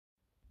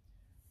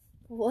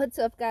What's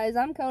up, guys?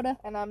 I'm Coda.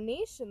 And I'm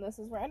Niche, and this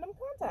is Random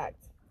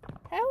Contact.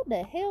 How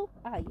the hell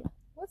are you?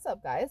 What's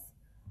up, guys?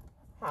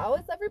 How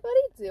is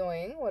everybody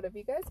doing? What have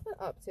you guys been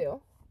up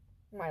to?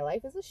 My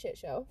life is a shit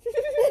show.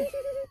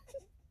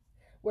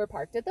 We're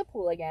parked at the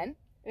pool again.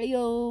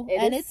 Yo,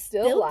 and it's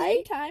still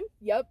light. Daytime.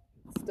 Yep,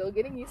 still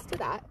getting used to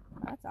that.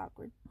 That's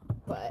awkward.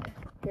 But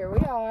here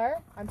we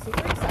are. I'm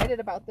super excited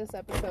about this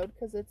episode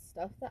because it's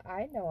stuff that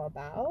I know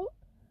about.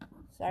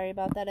 Sorry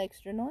about that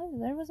extra noise.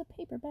 There was a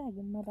paper bag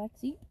in my back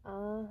seat.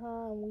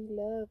 We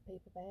love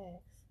paper bags.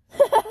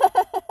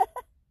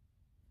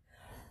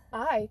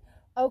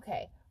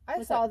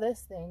 I saw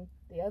this thing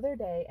the other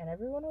day, and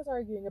everyone was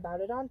arguing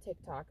about it on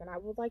TikTok, and I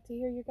would like to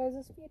hear you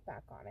guys'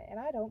 feedback on it, and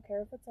I don't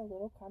care if it's a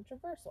little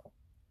controversial.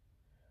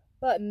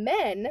 But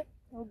men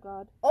Oh,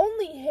 God.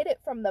 only hit it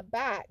from the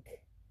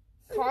back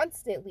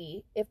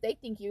constantly if they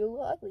think you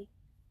look ugly.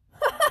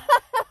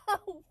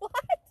 What?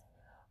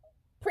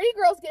 Pretty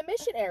girls get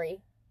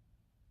missionary.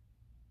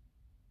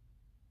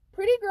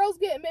 Pretty girls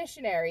get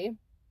missionary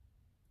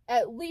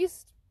at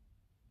least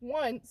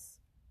once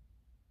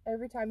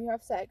every time you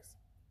have sex.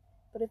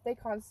 But if they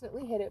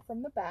constantly hit it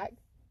from the back,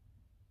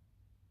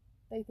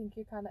 they think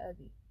you're kind of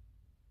ugly.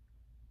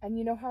 And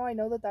you know how I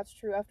know that that's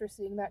true after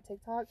seeing that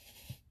TikTok?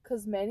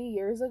 Because many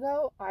years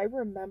ago, I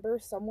remember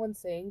someone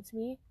saying to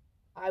me,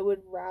 I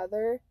would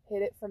rather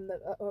hit it from the...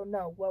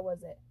 what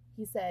was it?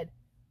 He said,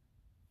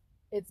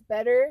 it's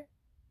better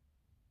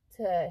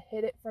to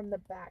hit it from the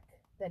back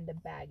than to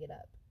bag it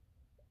up.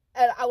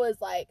 And I was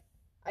like,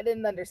 I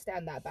didn't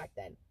understand that back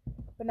then.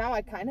 But now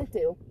I kind of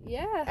do.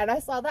 Yeah. And I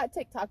saw that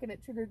TikTok and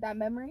it triggered that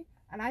memory.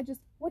 And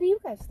what do you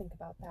guys think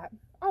about that?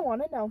 I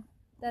want to know.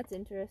 That's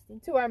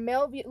interesting. To our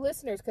male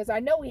listeners, because I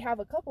know we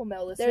have a couple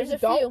male listeners. There's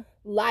a Don't few.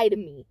 lie to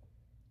me.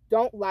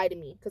 Don't lie to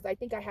me, because I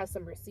think I have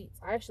some receipts.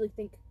 I actually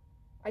think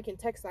I can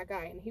text that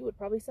guy, and he would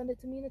probably send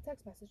it to me in a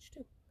text message,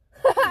 too.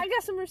 I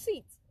got some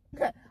receipts.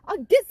 I'll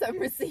get some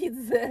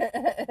receipts.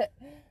 But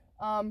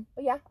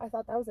yeah, I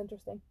thought that was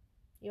interesting.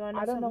 You want to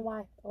know I don't know something?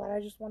 why, but I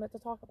just wanted to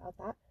talk about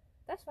that.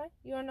 That's fine.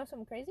 You want to know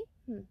something crazy?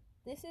 Hmm.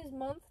 This is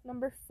month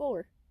number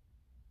 4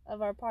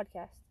 of our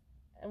podcast.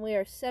 And we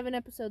are 7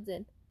 episodes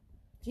in.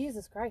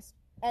 Jesus Christ.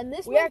 And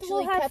this We month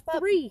actually we'll have kept up.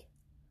 3.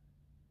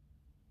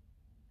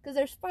 Because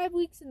there's 5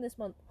 weeks in this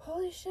month.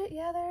 Holy shit,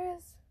 yeah, there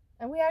is.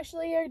 And we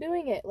actually are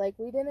doing it. Like,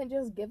 we didn't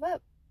just give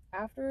up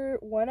after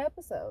one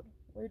episode.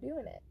 We're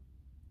doing it.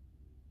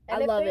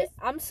 And I love it.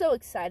 I'm so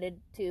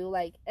excited, too.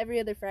 Like, every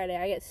other Friday,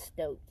 I get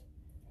stoked.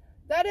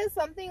 That is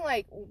something,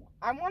 like,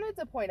 I wanted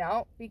to point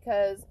out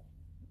because,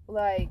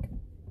 like,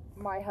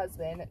 my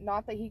husband,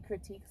 not that he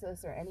critiques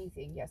us or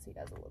anything. Yes, he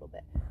does a little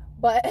bit.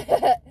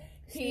 But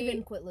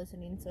Steven quit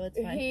listening, so it's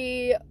fine.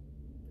 He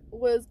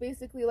was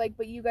basically like,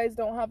 but you guys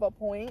don't have a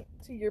point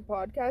to your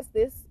podcast.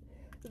 This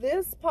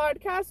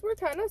podcast, we're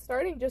kind of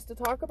starting just to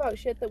talk about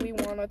shit that we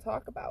want to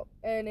talk about.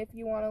 And if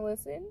you want to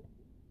listen.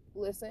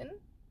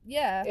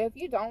 Yeah. If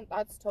you don't,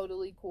 that's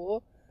totally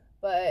cool.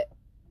 But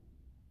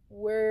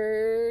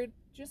we're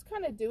just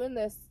kind of doing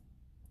this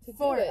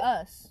For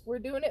us. We're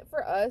doing it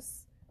for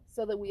us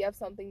so that we have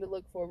something to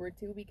look forward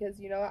to, because,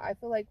 you know, I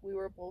feel like we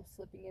were both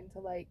slipping into,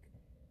 like,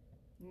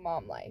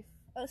 mom life.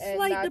 A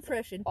slight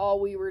depression.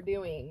 All we were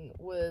doing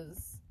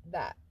was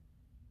that.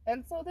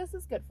 And so this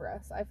is good for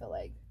us, I feel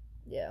like.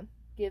 Yeah.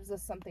 Gives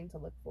us something to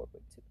look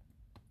forward to.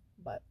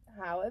 But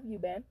how have you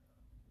been?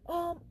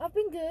 I've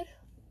been good.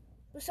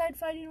 Besides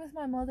fighting with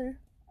my mother,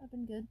 I've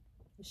been good.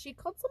 She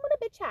called someone a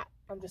bitch hat.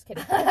 I'm just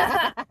kidding.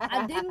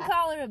 I didn't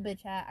call her a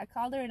bitch hat. I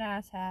called her an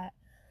ass hat.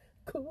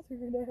 Called her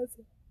an ass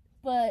hat.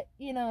 But,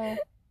 you know,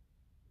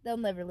 they'll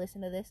never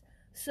listen to this.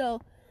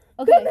 So,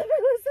 They'll okay. never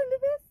listen to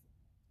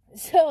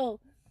this? So,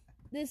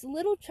 this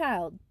little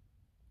child,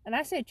 and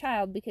I say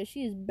child because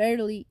she is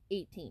barely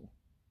 18.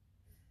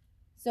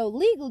 So,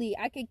 legally,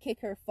 I could kick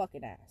her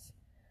fucking ass.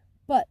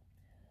 But,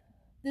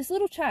 this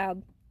little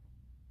child,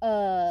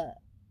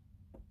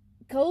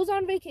 goes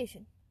on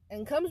vacation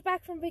and comes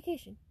back from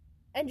vacation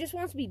and just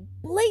wants to be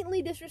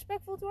blatantly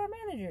disrespectful to our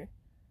manager.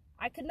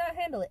 I could not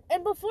handle it.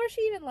 And before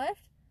she even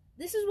left,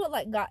 this is what,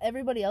 like, got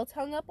everybody else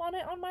hung up on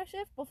it on my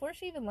shift. Before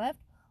she even left,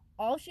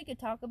 all she could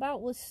talk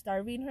about was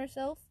starving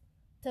herself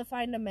to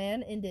find a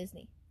man in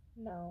Disney.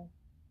 No.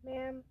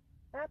 Ma'am,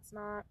 that's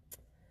not...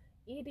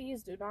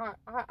 EDs do not...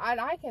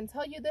 I can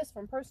tell you this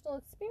from personal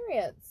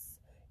experience.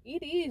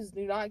 EDs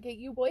do not get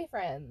you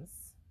boyfriends.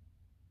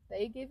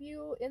 They give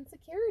you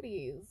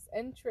insecurities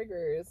and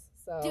triggers,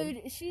 so...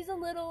 Dude, she's a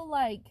little,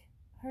 like...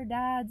 Her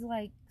dad's,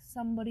 like,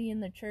 somebody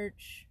in the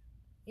church,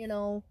 you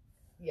know?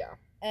 Yeah.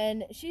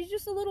 And she's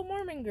just a little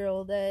Mormon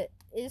girl that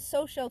is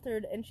so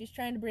sheltered, and she's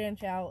trying to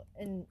branch out,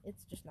 and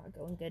it's just not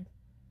going good.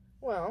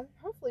 Well,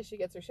 hopefully she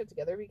gets her shit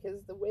together,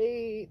 because the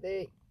way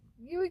that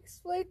you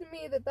explained to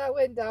me that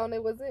went down,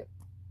 it wasn't...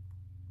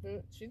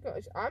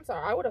 I'm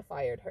sorry, I would have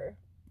fired her.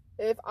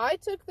 If I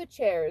took the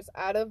chairs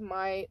out of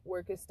my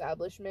work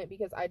establishment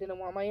because I didn't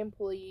want my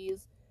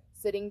employees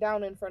sitting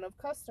down in front of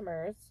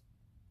customers,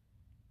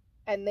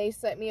 and they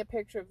sent me a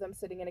picture of them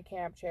sitting in a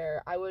camp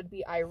chair, I would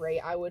be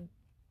irate. I would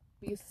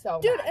be so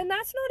Dude, mad. and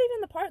that's not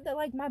even the part that,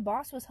 like, my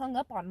boss was hung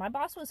up on. My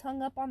boss was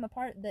hung up on the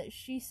part that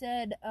she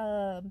said,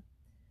 our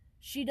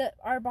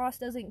boss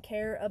doesn't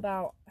care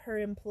about her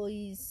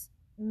employees'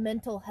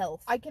 mental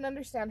health. I can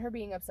understand her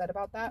being upset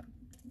about that.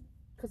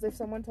 Because if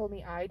someone told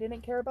me I didn't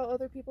care about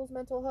other people's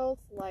mental health,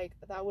 like,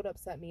 that would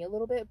upset me a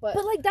little bit. But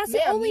like, that's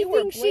the only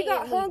thing she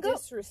got hung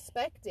up.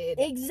 Disrespected.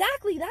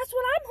 Exactly. That's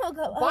what I'm hung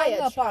up By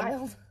a on.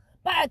 child.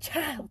 By a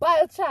child.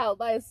 By a child.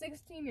 By a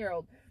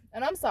 16-year-old.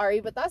 And I'm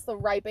sorry, but that's the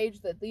ripe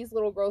age that these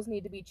little girls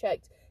need to be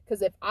checked.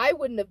 Because if I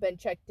wouldn't have been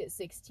checked at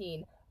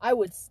 16, I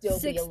would still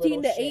be a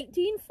little shit. 16 to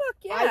 18? Fuck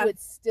yeah. I would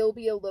still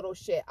be a little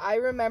shit. I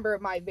remember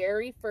my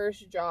very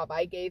first job,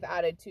 I gave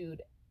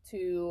attitude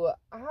to,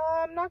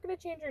 I'm not going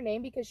to change her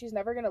name because she's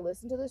never going to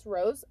listen to this,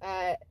 Rose,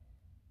 at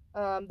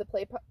the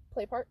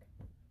play park.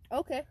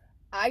 Okay.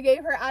 I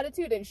gave her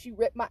attitude and she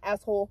ripped my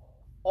asshole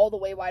all the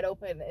way wide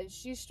open. And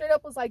she straight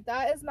up was like,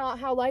 that is not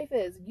how life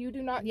is. You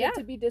do not get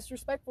to be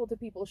disrespectful to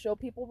people. Show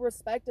people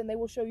respect and they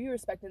will show you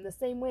respect in the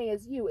same way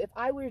as you. If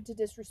I were to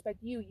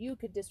disrespect you, you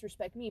could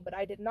disrespect me, but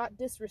I did not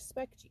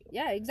disrespect you.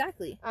 Yeah,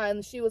 exactly.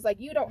 And she was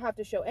like, you don't have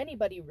to show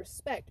anybody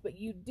respect, but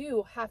you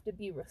do have to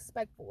be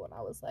respectful. And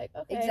I was like,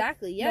 okay.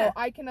 Exactly, yeah. No,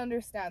 I can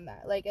understand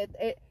that. Like,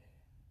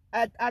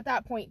 at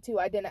that point, too,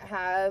 I didn't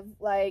have,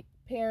 like,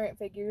 parent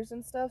figures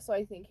and stuff, so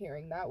I think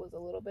hearing that was a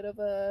little bit of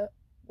a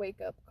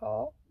wake-up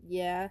call.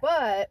 Yeah.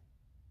 But,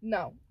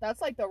 no,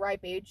 that's, like, the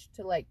ripe age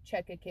to, like,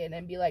 check a kid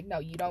and be like, no,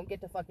 you don't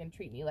get to fucking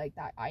treat me like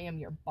that. I am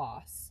your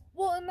boss.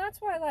 Well, and that's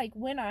why, like,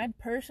 when I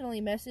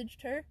personally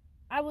messaged her,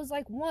 I was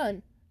like,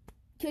 one,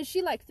 because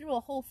she, like, threw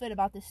a whole fit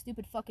about this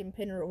stupid fucking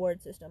pin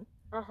reward system.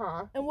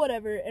 Uh-huh. And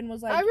whatever, and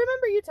was like... I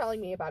remember you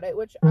telling me about it,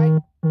 which I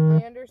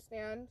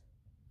understand,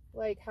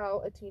 like,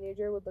 how a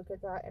teenager would look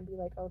at that and be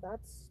like, oh,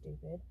 that's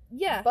stupid.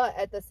 Yeah. But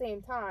at the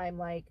same time,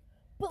 like,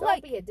 don't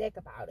like, be a dick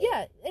about it.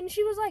 Yeah, and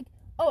she was like,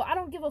 oh, I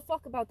don't give a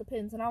fuck about the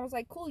pins. And I was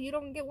like, cool, you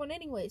don't get one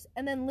anyways.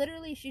 And then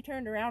literally she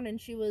turned around and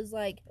she was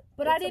like,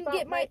 but I didn't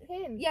get my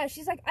pin. Yeah,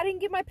 she's like, I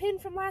didn't get my pin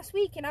from last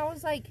week. And I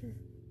was like,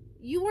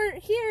 you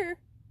weren't here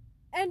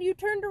and you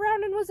turned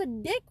around and was a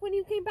dick when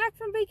you came back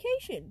from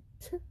vacation.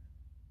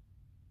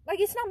 Like,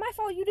 it's not my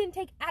fault you didn't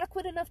take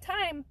adequate enough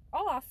time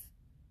off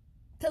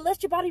to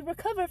let your body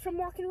recover from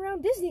walking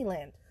around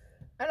Disneyland.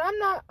 And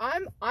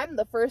I'm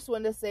the first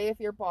one to say if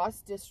your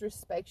boss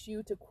disrespects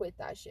you to quit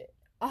that shit.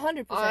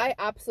 100%. I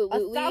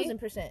absolutely.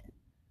 1,000%.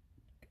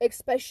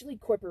 Especially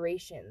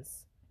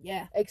corporations.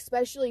 Yeah.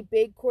 Especially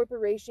big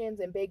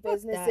corporations and big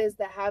businesses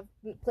that have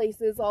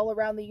places all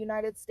around the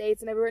United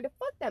States and everywhere.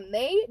 Fuck them.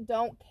 They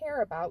don't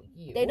care about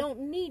you. They don't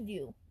need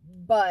you.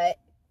 But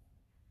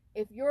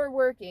if you're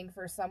working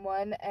for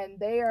someone and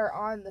they are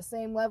on the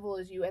same level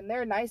as you and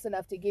they're nice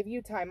enough to give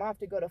you time off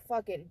to go to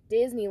fucking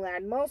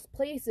Disneyland, most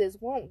places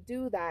won't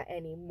do that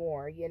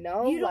anymore, you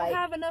know? They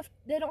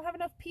don't have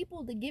enough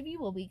people to give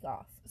you a week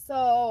off.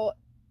 So,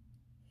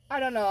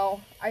 I don't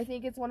know. I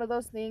think it's one of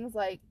those things,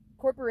 like,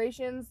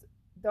 corporations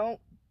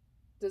don't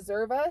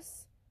deserve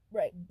us.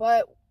 Right.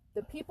 But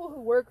the people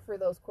who work for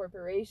those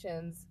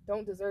corporations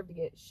don't deserve to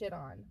get shit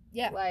on.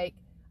 Yeah. Like,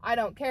 I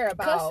don't care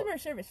about... Customer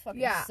service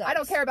fucking sucks. I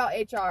don't care about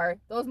HR.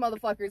 Those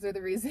motherfuckers are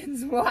the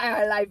reasons why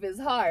our life is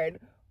hard.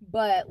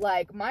 But,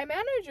 like, my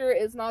manager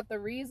is not the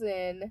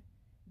reason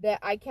that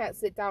I can't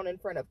sit down in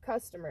front of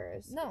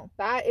customers. No.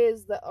 That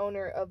is the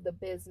owner of the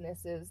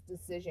business's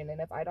decision. And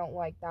if I don't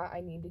like that,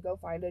 I need to go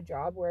find a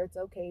job where it's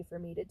okay for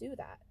me to do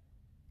that.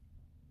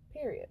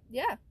 Period.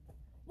 Yeah.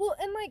 Well,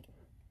 and, like,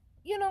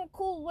 you know,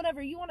 cool,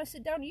 whatever. You want to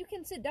sit down, you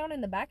can sit down in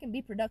the back and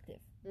be productive.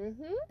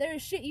 Mm-hmm.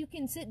 There's shit you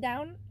can sit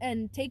down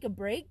and take a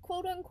break,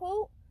 quote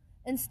unquote,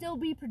 and still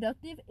be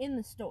productive in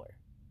the store.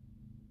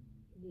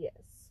 Yes.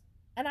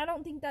 And I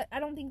don't think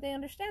they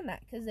understand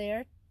that because they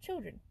are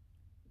children.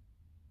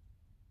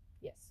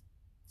 Yes.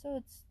 So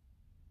it's...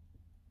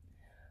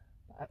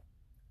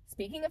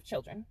 Speaking of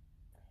children,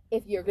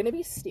 if you're going to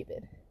be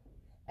stupid,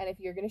 and if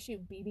you're going to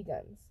shoot BB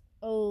guns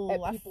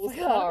at people's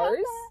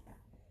cars,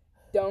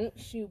 don't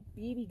shoot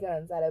BB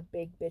guns at a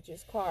big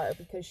bitch's car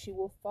because she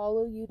will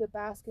follow you to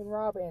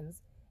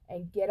Baskin-Robbins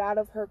and get out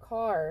of her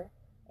car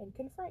and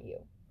confront you.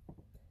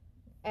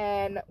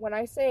 And when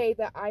I say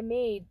that I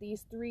made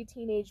these 3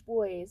 teenage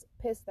boys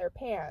piss their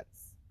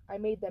pants, I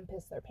made them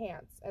piss their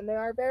pants. And they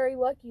are very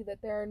lucky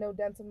that there are no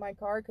dents in my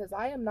car because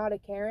I am not a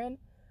Karen,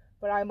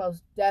 but I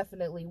most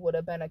definitely would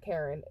have been a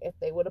Karen if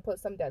they would have put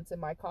some dents in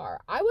my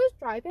car. I was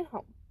driving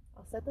home.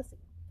 I'll set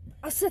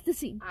the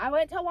scene. I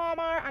went to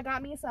Walmart. I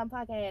got me some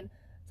fucking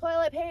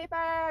toilet paper.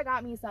 I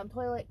got me some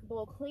toilet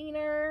bowl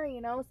cleaner,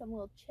 you know, some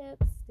little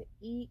chips to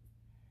eat.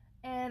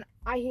 And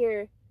I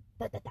hear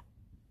da-da-da.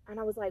 And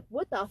I was like,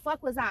 what the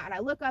fuck was that? And I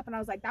look up and I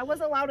was like, that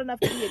wasn't loud enough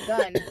to be a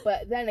gun.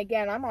 But then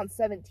again, I'm on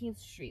 17th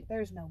Street.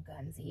 There's no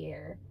guns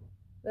here.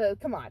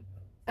 Come on.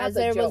 As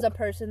there was a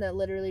person that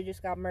literally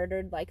just got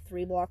murdered like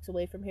 3 blocks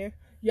away from here.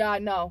 Yeah,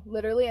 no,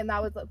 literally. And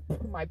that was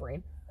my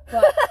brain.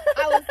 But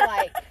I was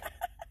like,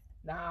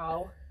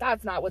 no,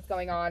 that's not what's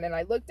going on. And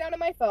I looked down at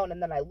my phone and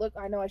then I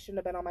know I shouldn't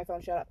have been on my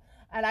phone. Shut up.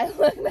 And I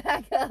look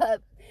back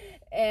up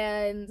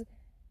and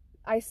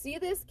I see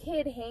this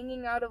kid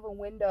hanging out of a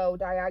window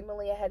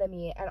diagonally ahead of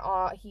me, and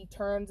he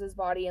turns his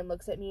body and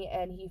looks at me,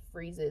 and he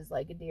freezes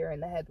like a deer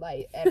in the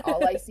headlight, and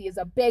all I see is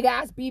a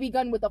big-ass BB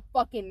gun with a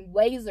fucking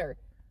laser.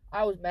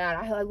 I was mad.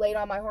 I laid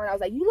on my horn. I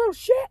was like, you little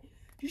shit!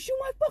 You shoot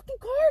my fucking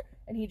car?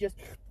 And he just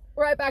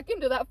right back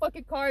into that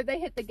fucking car. They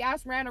hit the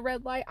gas, ran a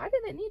red light. I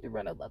didn't need to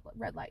run a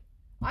red light.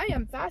 I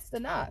am fast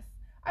enough.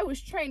 I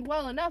was trained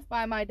well enough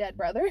by my dead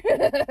brother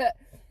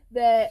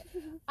that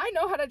I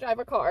know how to drive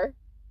a car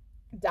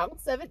down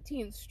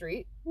 17th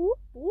Street. Whoop,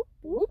 whoop,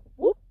 whoop,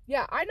 whoop.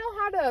 Yeah, I know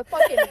how to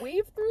fucking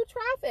weave through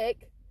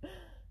traffic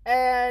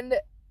and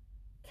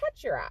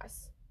catch your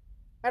ass.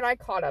 And I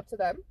caught up to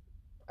them.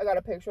 I got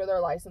a picture of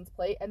their license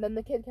plate, and then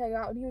the kid came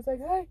out and he was like,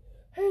 hey,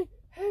 hey,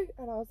 hey.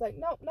 And I was like,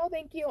 no,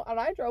 thank you. And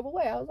I drove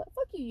away. I was like,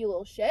 fuck you, you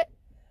little shit.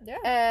 Yeah.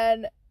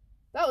 And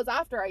that was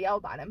after I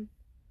yelled at him.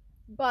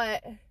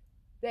 But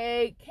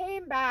they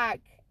came back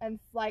and,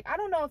 like, I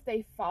don't know if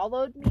they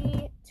followed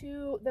me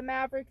to the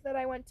Maverick that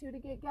I went to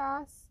get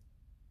gas,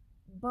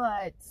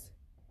 but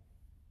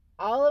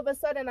all of a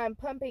sudden I'm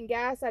pumping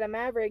gas at a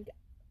Maverick.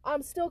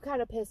 I'm still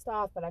kind of pissed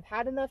off, but I've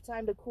had enough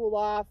time to cool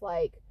off.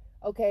 Like,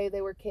 okay,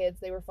 they were kids,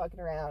 they were fucking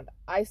around.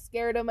 I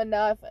scared them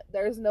enough.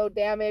 There's no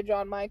damage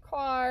on my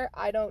car.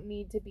 I don't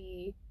need to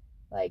be,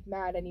 like,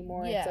 mad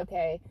anymore. Yeah. It's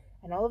okay.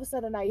 And all of a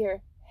sudden I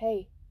hear,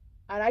 hey,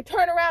 and I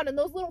turn around and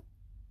those little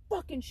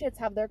fucking shits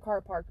have their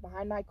car parked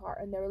behind my car,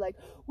 and they were like,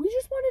 we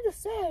just wanted to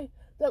say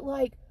that,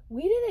 like,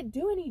 we didn't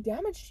do any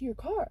damage to your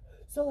car,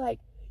 so, like,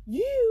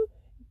 you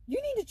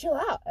need to chill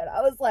out. And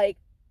I was like,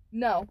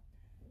 no,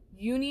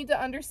 you need to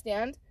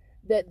understand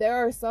that there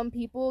are some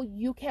people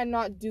you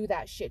cannot do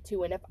that shit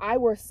to, and if I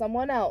were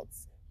someone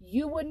else,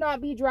 you would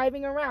not be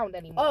driving around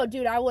anymore. Oh,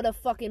 dude, I would have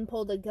fucking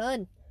pulled a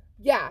gun.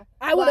 Yeah,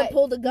 I would have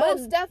pulled a gun.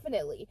 most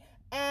definitely.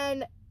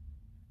 And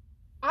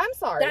I'm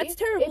sorry. That's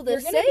terrible to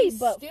If you're gonna say, be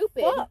but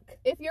stupid, fuck.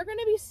 if you're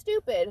gonna be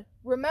stupid,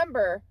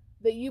 remember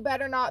that you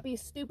better not be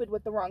stupid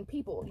with the wrong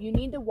people. You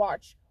need to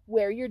watch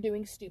where you're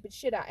doing stupid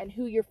shit at and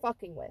who you're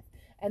fucking with.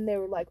 And they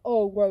were like,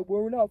 oh, well,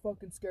 we're not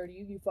fucking scared of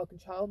you, you fucking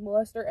child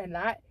molester. And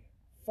that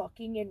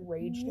fucking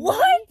enraged me.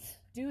 What?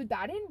 Dude,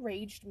 that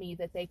enraged me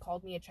that they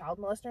called me a child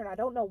molester, and I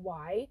don't know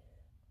why.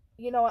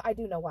 You know what? I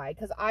do know why,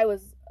 because I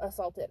was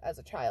assaulted as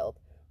a child.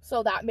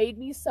 So that made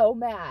me so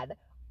mad.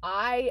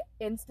 I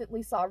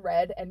instantly saw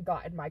red and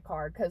got in my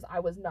car because I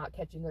was not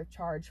catching a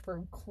charge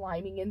for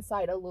climbing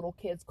inside a little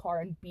kid's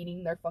car and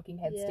beating their fucking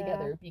heads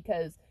together,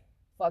 because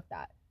fuck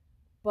that.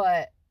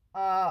 But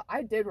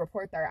I did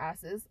report their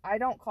asses. I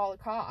don't call the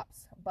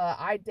cops, but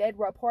I did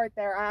report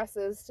their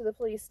asses to the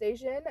police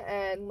station,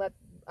 and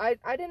I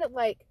didn't,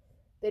 like,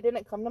 they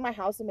didn't come to my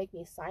house and make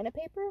me sign a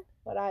paper,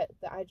 but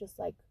I just,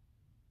 like,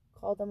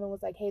 called them and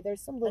was like, hey,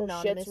 there's some little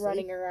shits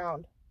running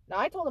around. No,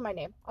 I told them my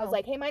name. I was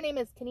like, hey, my name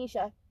is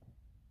Kanisha.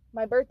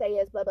 My birthday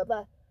is blah, blah,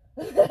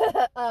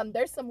 blah.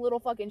 There's some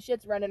little fucking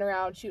shits running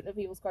around shooting at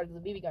people's cars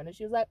with a BB gun. And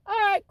she was like,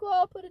 alright, cool,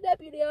 I'll put a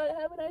deputy on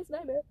it. Have a nice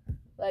night, man.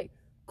 Like,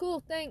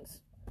 Cool,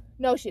 thanks.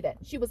 no, she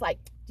didn't. She was like,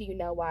 do you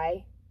know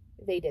why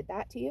they did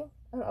that to you?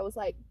 And I was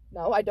like,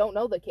 no, I don't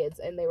know the kids.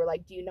 And they were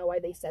like, do you know why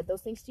they said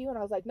those things to you? And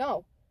I was like,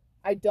 no,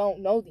 I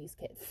don't know these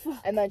kids.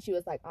 And then she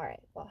was like,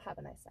 alright, well, have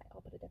a nice night.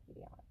 I'll put a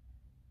deputy on it.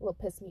 A little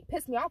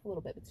piss me off a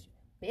little bit,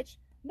 bitch.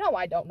 No,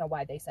 I don't know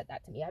why they said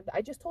that to me.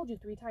 I just told you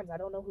 3 times. I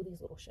don't know who these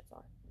little shits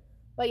are.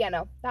 But yeah,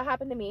 no, that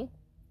happened to me.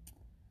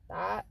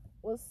 That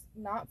was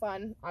not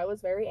fun. I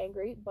was very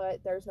angry,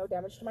 but there's no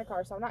damage to my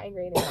car, so I'm not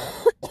angry anymore.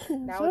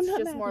 Now So it's I'm not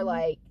just mad more anymore.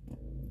 like,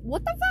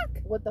 What the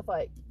fuck? what the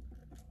fuck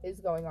is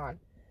going on?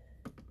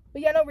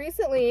 But yeah, no,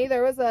 recently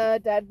there was a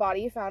dead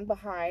body found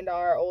behind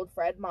our old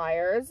Fred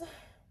Meyer's.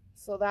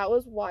 So that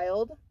was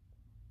wild.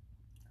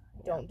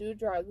 Don't do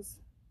drugs.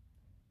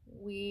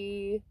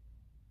 We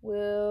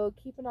will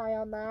keep an eye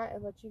on that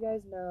and let you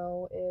guys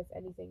know if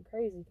anything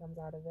crazy comes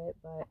out of it.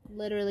 But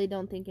Literally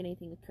don't think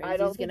anything crazy I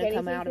don't is think going to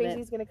come anything out of crazy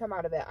it. is going to come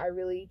out of it. I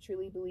really,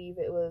 truly believe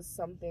it was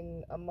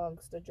something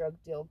amongst a drug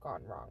deal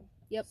gone wrong.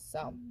 Yep.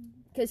 So.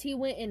 Because he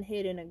went and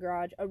hid in a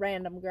garage, a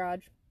random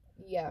garage.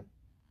 Yeah.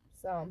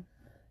 So.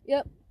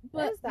 Yep. But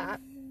There's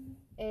that.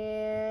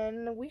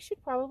 And we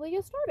should probably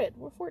get started.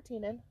 We're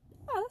 14 in.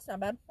 Oh, that's not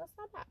bad. That's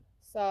not bad.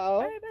 So,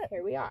 I bet.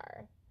 here we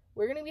are.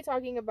 We're going to be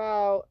talking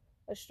about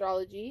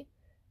astrology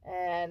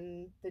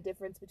and the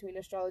difference between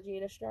astrology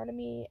and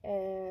astronomy,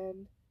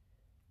 and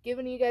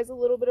giving you guys a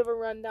little bit of a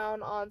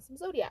rundown on some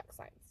zodiac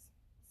signs.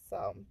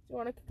 So, do you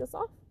want to kick us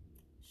off?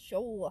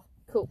 Sure.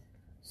 Cool.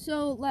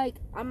 So, like,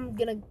 I'm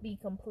going to be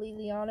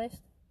completely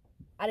honest.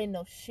 I didn't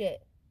know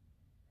shit.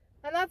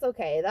 And that's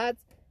okay.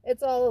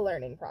 It's all a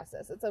learning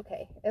process. It's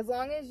okay. As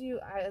long as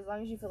you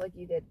feel like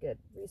you did good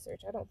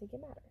research, I don't think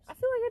it matters. I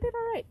feel like I did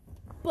alright.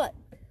 But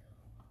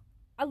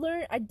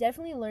I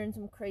definitely learned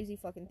some crazy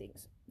fucking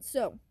things.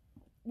 So,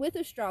 with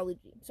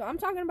astrology. So, I'm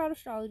talking about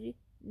astrology.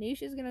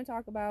 Nisha's going to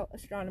talk about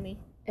astronomy.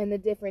 And the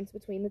difference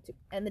between the two.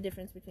 And the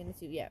difference between the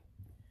two, yeah.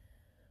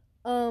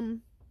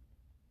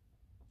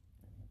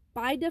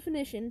 By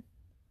definition,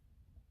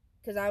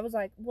 Because I was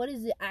like, what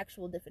is the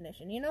actual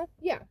definition, you know?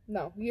 Yeah,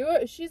 no,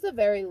 she's a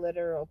very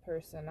literal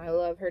person. I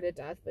love her to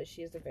death, but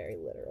she's a very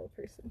literal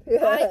person.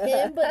 I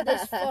am, but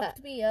this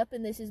fucked me up,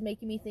 and this is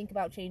making me think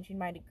about changing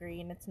my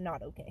degree, and it's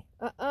not okay.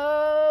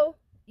 Uh-oh.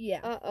 Yeah.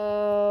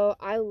 Uh-oh.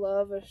 I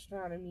love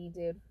astronomy,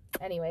 dude.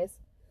 Anyways.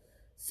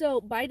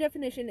 So, by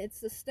definition, it's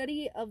the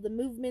study of the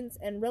movements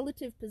and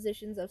relative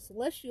positions of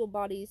celestial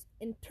bodies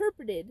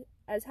interpreted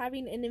as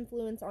having an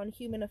influence on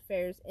human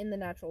affairs in the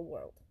natural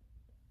world.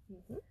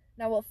 Mm-hmm.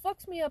 Now, what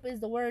fucks me up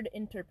is the word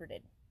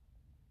interpreted.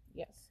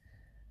 Yes.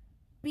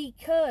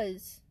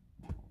 Because...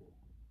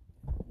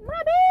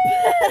 My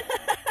bad!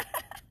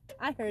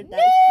 I heard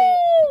that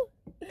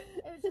shit.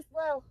 It was just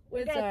low.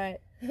 It's alright.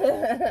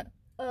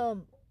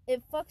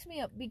 It fucks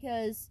me up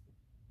because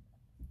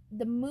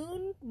the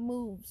moon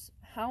moves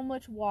how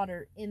much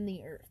water in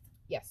the earth?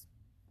 Yes.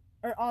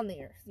 Or on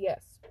the earth?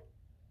 Yes.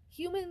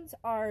 Humans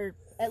are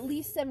at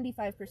least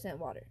 75%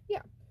 water.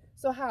 Yeah.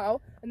 So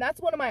how? And that's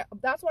one of my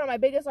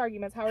biggest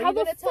arguments. How are you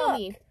going to tell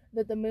me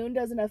that the moon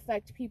doesn't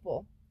affect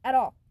people at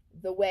all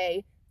the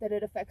way that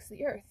it affects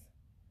the earth?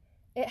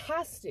 It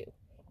has to.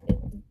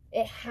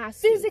 It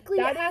has to. Physically,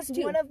 it has to.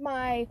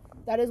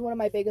 That is one of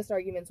my biggest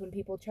arguments when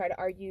people try to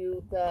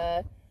argue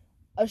the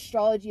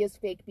astrology is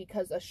fake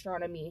because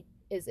astronomy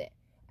isn't.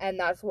 And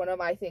that's one of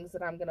my things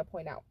that I'm going to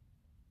point out.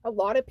 A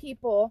lot of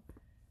people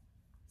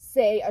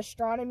say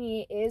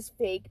astronomy is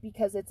fake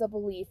because it's a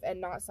belief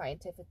and not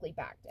scientifically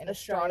backed. And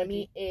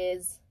astronomy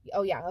is...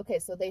 Oh, yeah. Okay,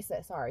 so they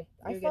say... Sorry.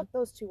 I fucked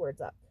those two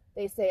words up.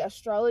 They say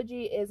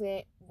astrology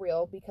isn't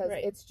real because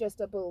it's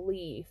just a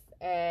belief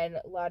and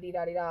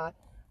la-di-da-di-da.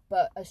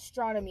 But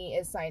astronomy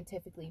is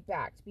scientifically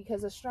backed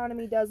because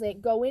astronomy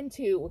doesn't go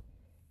into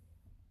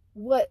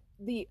what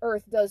the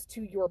earth does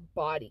to your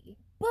body.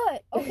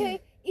 But,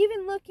 okay,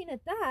 even looking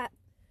at that,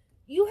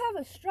 you have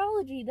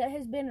astrology that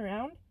has been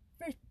around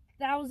for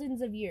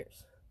thousands of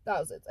years.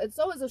 Thousands. And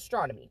so is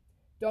astronomy.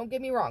 Don't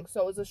get me wrong,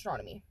 so is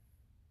astronomy.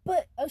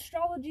 But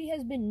astrology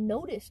has been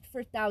noticed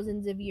for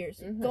thousands of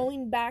years. Mm-hmm.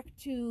 Going back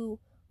to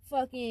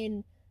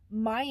fucking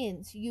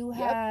Mayans. You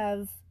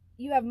have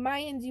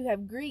Mayans, you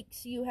have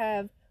Greeks, you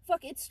have...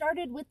 Fuck, it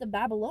started with the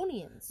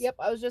Babylonians. Yep,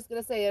 I was just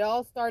going to say it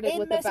all started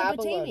with the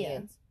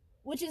Babylonians.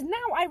 Which is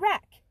now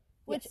Iraq.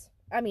 Which, yes.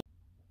 I mean...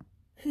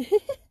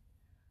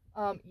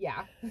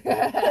 yeah.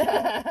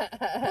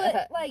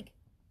 But, like...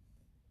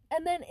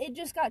 And then it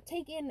just got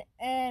taken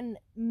and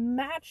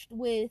matched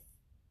with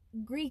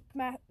Greek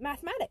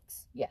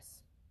mathematics.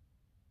 Yes.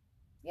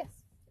 Yes,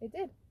 it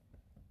did.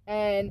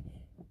 And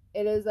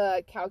it is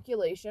a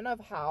calculation of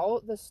how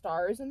the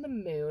stars and the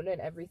moon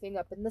and everything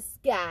up in the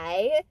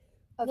sky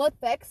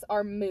affects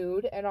our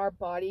mood and our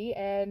body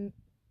and...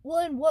 Well,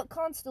 and what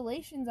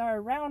constellations are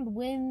around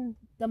when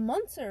the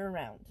months are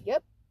around.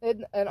 Yep.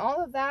 And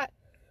all of that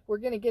we're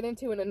going to get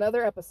into in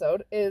another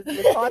episode is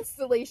the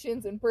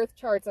constellations and birth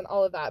charts and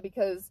all of that,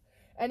 because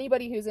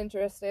anybody who's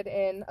interested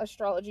in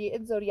astrology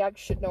and zodiac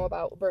should know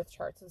about birth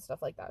charts and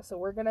stuff like that. So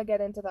we're going to get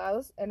into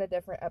those in a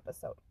different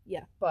episode.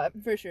 Yeah. But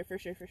for sure.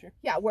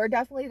 Yeah, we're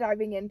definitely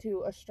diving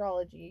into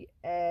astrology,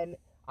 and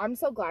I'm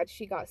so glad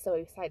she got so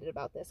excited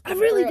about this. I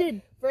really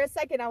did. For a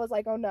second, I was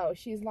like, oh no,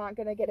 she's not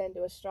going to get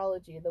into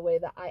astrology the way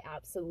that I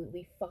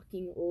absolutely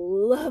fucking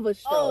love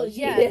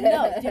astrology. Oh, yeah,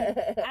 no,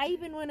 dude. I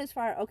even went as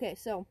far, okay,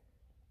 so,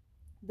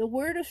 the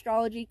word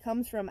astrology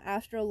comes from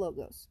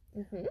astrologos,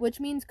 which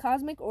means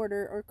cosmic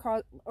order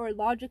or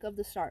logic of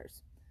the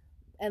stars.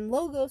 And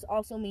logos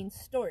also means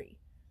story.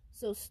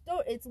 So,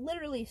 it's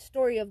literally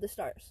story of the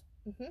stars.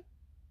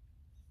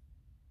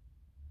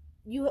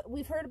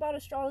 We've heard about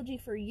astrology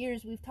for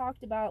years. We've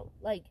talked about,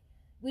 like,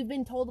 we've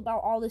been told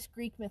about all this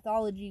Greek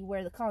mythology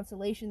where the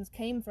constellations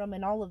came from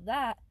and all of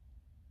that.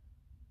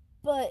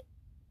 But,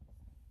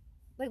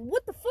 like,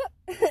 what the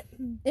fuck?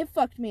 It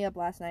fucked me up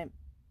last night.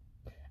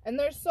 And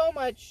there's so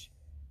much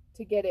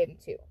to get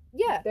into.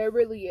 Yeah. There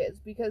really is.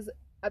 Because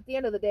at the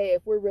end of the day,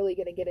 if we're really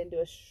going to get into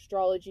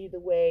astrology the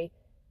way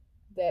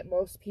that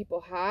most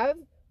people have,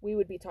 we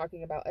would be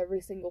talking about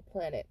every single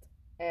planet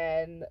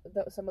and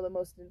some of the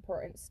most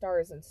important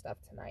stars and stuff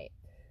tonight.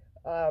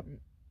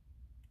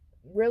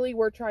 Really,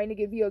 we're trying to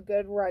give you a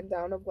good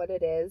rundown of what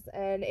it is.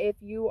 And if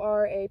you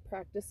are a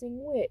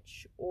practicing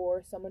witch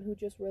or someone who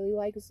just really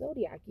likes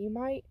zodiac, you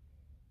might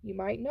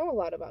know a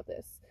lot of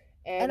this.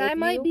 And I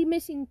might be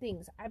missing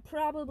things. I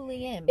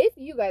probably am. If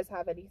you guys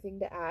have anything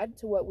to add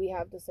to what we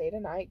have to say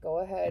tonight, go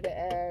ahead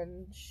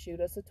and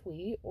shoot us a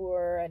tweet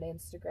or an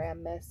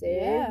Instagram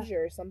message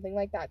or something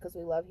like that, because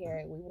we love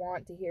hearing. We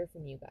want to hear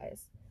from you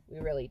guys. We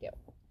really do.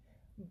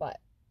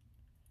 But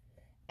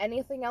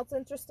anything else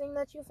interesting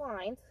that you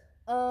find?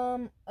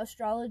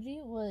 Astrology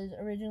was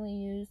originally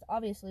used,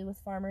 obviously, with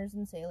farmers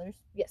and sailors.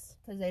 Yes.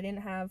 Because they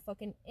didn't have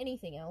fucking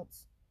anything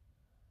else.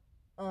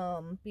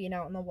 Being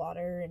out in the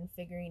water and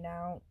figuring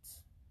out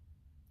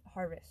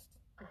harvest.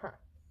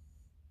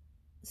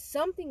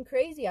 Something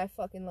crazy I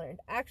fucking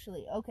learned.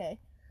 Actually, okay.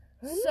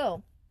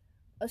 So,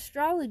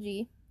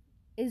 astrology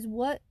is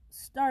what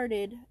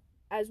started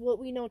as what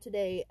we know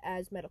today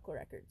as medical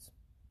records.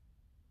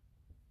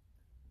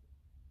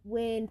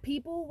 when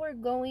people were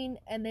going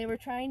and they were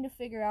trying to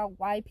figure out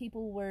why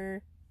people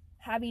were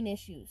having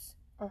issues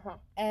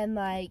and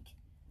like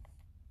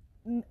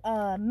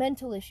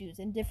mental issues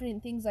and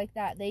different things like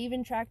that. They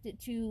even tracked it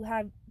to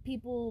have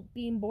people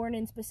being born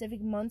in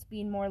specific months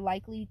being more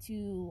likely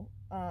to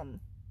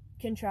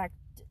contract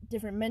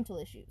different mental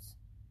issues.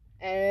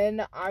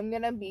 And I'm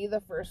gonna be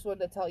the first one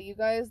to tell you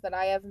guys that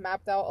I have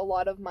mapped out a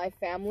lot of my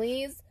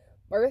family's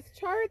birth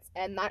charts,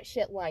 and that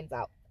shit lines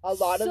out. A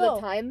lot of the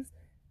times,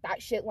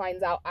 that shit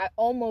lines out.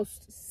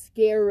 Almost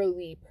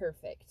scarily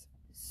perfect.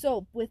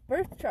 So with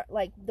birth chart,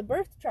 like the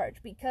birth chart,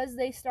 because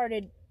they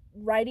started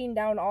writing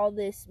down all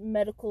this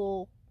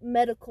medical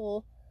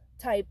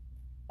type.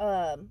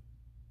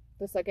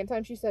 The second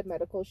time she said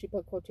medical, she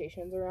put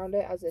quotations around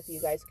it as if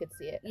you guys could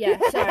see it. Yeah,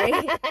 sorry.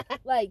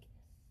 Like,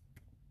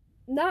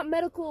 not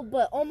medical,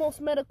 but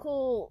almost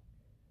medical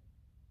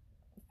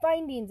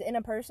findings in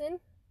a person.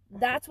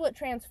 That's what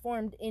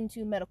transformed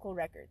into medical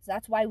records.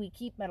 That's why we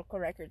keep medical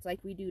records like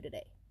we do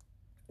today.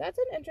 That's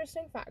an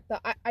interesting fact.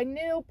 I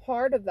knew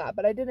part of that,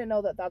 but I didn't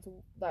know that that's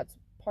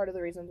part of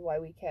the reasons why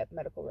we kept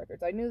medical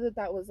records. I knew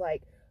that was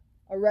like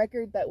a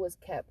record that was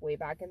kept way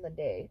back in the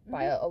day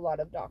by a lot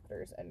of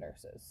doctors and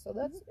nurses. So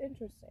that's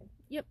interesting.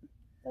 Yep.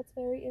 That's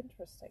very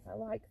interesting. I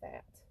like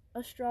that.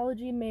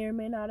 Astrology may or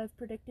may not have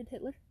predicted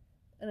Hitler.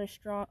 An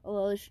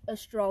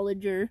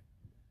astrologer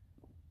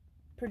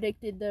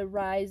predicted the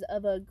rise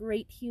of a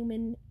great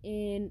human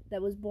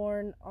that was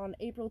born on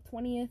April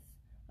 20th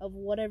of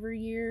whatever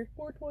year.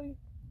 420.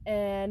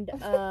 And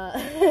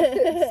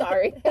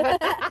sorry.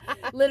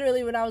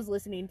 Literally when I was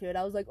listening to it,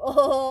 I was like,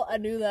 oh, I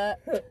knew that.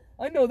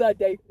 I know that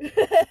day.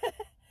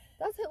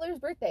 That's Hitler's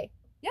birthday.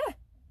 Yeah.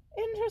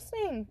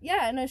 Interesting.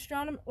 Yeah, an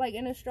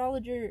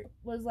astrologer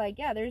was like,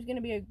 yeah, there's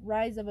gonna be a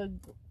rise of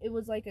it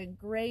was like a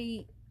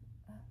great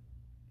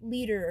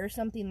leader or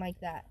something like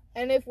that.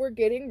 And if we're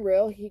getting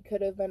real, he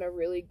could have been a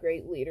really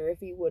great leader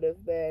if he would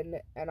have been,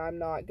 and I'm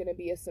not gonna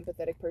be a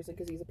sympathetic person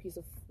because he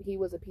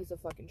was a piece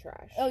of fucking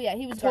trash. Oh yeah,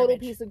 he was total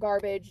garbage. Piece of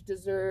garbage,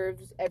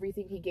 deserves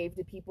everything he gave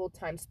to people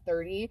times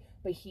 30,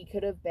 but he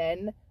could have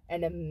been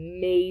an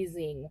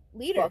amazing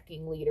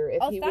fucking leader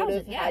if he would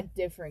have had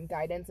different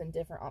guidance and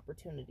different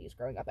opportunities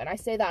growing up. And I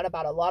say that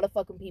about a lot of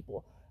fucking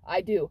people.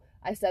 I do.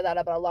 I say that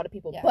about a lot of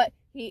people. Yeah. But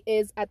he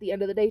is, at the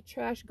end of the day,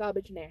 trash,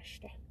 garbage,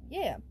 nasty.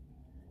 Yeah.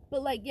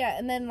 But, like, yeah,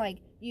 and then, like,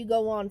 you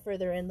go on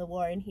further in the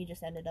war, and he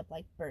just ended up,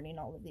 like, burning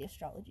all of the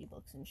astrology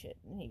books and shit.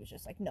 And he was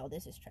just like, no,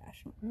 this is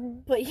trash. Mm-hmm.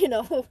 But, you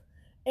know,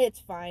 it's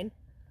fine.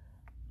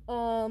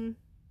 What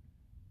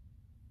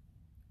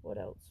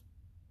else?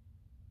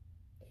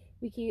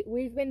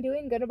 We've been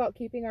doing good about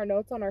keeping our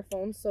notes on our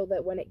phones so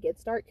that when it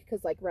gets dark,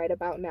 because, like, right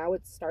about now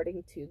it's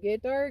starting to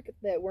get dark,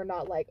 that we're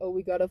not like, oh,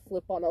 we gotta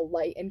flip on a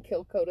light and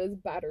kill Coda's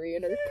battery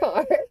in her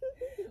car.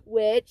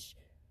 Which...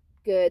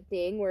 good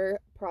thing. We're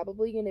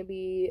probably going to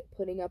be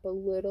putting up a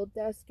little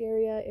desk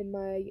area in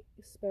my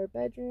spare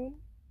bedroom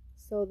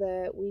so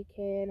that we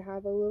can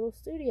have a little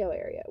studio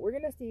area. We're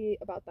going to see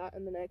about that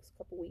in the next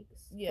couple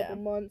weeks, couple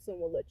months, and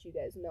we'll let you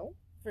guys know.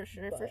 For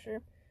sure.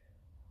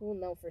 We'll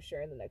know for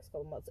sure in the next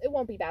couple months. It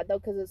won't be bad, though,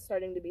 because it's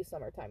starting to be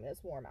summertime and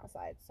it's warm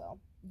outside, so.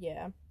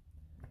 Yeah.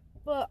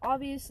 But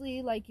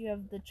obviously, like, you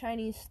have the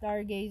Chinese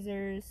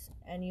stargazers,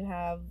 and you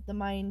have the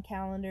Mayan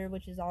calendar,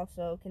 which is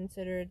also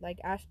considered, like,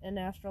 an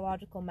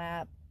astrological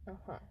map.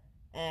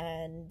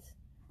 And,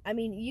 I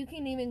mean, you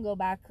can even go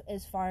back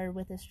as far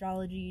with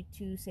astrology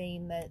to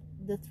saying that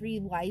the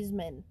 3 wise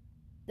men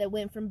that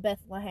went from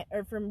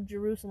from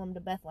Jerusalem to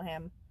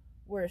Bethlehem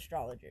were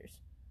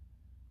astrologers.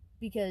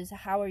 Because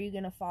how are you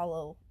going to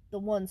follow the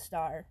one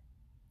star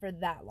for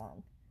that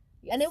long?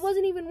 Yes. And it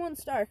wasn't even one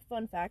star.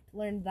 Fun fact,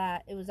 learned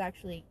that it was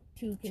actually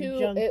two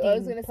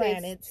conjuncting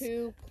planets. Say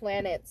 2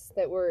 planets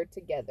that were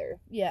together.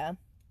 Yeah.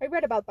 I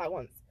read about that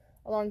once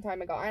a long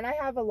time ago. And I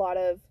have a lot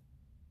of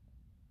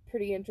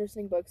pretty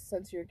interesting books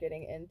since you're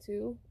getting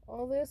into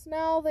all this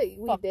now that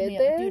we did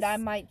this. Dude, I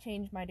might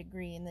change my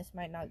degree and this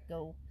might not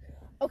go.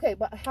 Okay,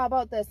 but how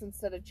about this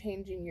instead of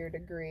changing your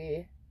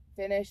degree?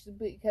 Finish,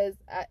 because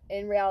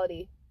in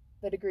reality,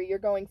 the degree you're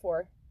going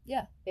for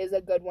is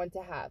a good one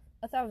to have.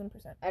 1,000%.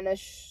 And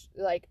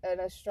an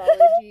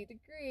astrology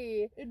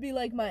degree. It'd be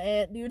like my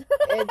aunt, dude.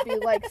 It'd be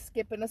like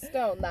skipping a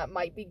stone. That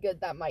might be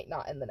good, that might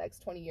not in the next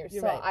 20 years.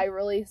 You're right. I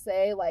really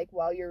say, like,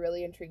 while you're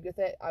really intrigued with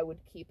it, I would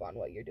keep on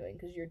what you're doing,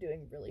 because you're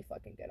doing really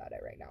fucking good at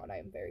it right now, and I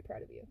am very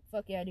proud of you.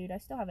 Fuck yeah, dude. I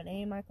still have an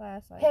A in my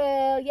class.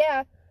 Hell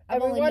yeah.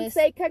 Everyone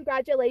say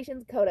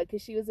congratulations, Coda,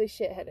 because she was a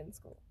shithead in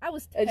school. I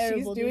was terrible,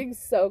 and she's doing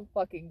so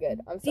fucking good.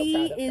 I'm so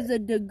proud of her. D is a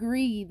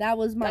degree. That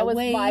was my way. That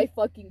was my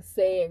fucking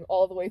saying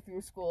all the way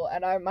through school.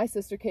 And my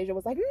sister Kasia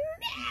was like, no, you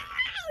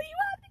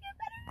have to get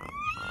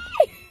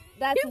better.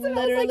 That's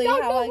literally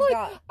how I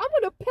got. I'm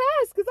going to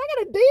pass because I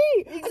got a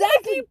D.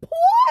 Exactly.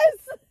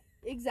 Plus.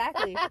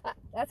 Exactly.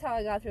 That's how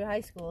I got through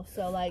high school.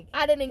 So, like,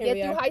 I didn't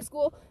get through high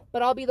school,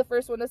 but I'll be the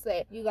first one to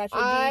say you got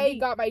your GED. I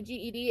got my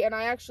GED, and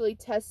I actually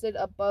tested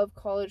above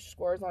college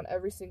scores on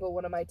every single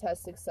one of my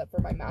tests except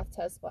for my math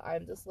test, but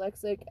I'm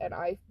dyslexic, and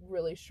I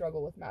really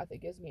struggle with math.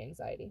 It gives me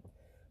anxiety.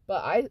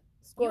 But I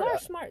scored. You are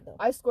smart though.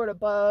 I scored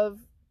above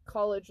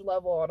college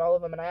level on all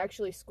of them, and I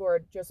actually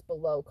scored just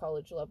below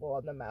college level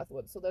on the math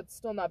one, so that's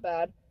still not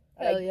bad.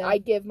 I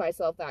give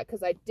myself that,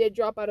 because I did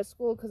drop out of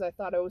school because I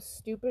thought I was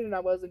stupid and I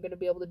wasn't going to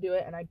be able to do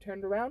it, and I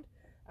turned around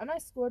and I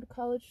scored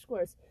college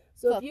scores.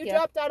 So if you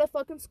dropped out of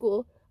fucking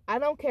school, I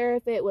don't care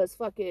if it was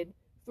fucking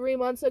 3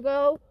 months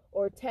ago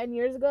or 10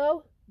 years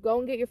ago, go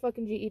and get your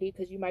fucking GED,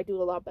 because you might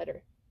do a lot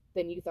better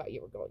than you thought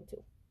you were going to.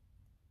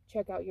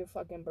 Check out your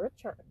fucking birth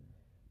chart.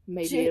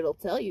 Maybe it'll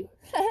tell you.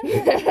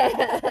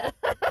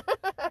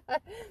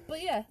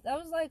 But yeah, that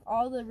was like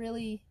all the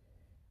really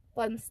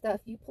fun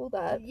stuff you pulled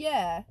up.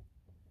 Yeah.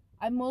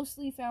 I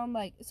mostly found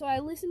like, so I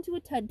listened to a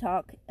TED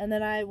Talk, and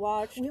then I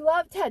watched. We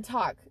love TED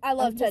Talk. I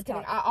love TED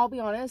Talk. I'll be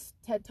honest,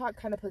 TED Talk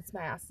kind of puts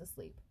my ass to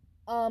sleep.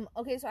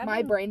 Okay, so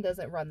my brain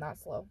doesn't run that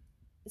slow.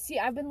 See,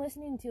 I've been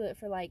listening to it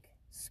for like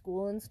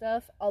school and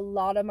stuff. A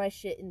lot of my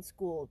shit in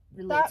school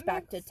relates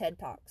back to TED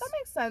Talks. That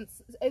makes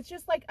sense. It's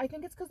just like, I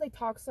think it's because they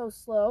talk so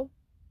slow.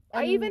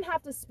 I even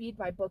have to speed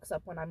my books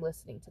up when I'm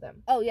listening to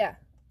them. Oh, yeah.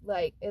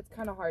 Like, it's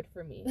kind of hard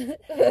for me.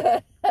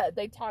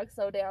 They talk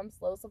so damn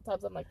slow.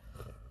 Sometimes I'm like,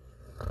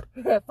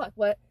 fuck,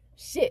 what?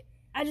 Shit.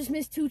 I just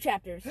missed 2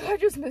 chapters. I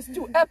just missed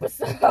 2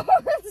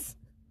 episodes.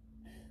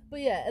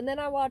 But yeah, and then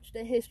I watched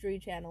a History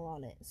Channel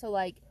on it. So,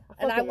 like,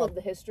 I love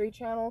the History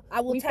Channel.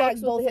 I will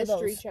tag both the of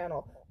those. History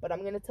Channel. But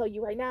I'm going to tell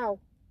you right now,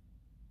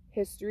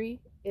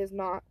 history is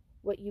not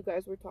what you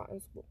guys were taught in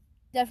school.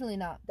 Definitely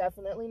not.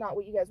 Definitely not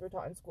what you guys were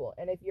taught in school.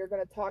 And if you're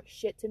going to talk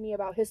shit to me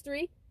about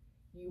history,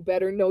 you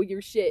better know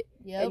your shit.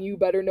 Yep. And you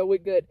better know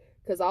it good.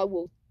 Because I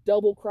will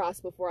double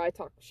cross before I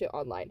talk shit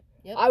online.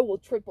 Yep. I will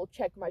triple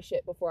check my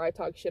shit before I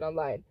talk shit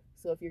online.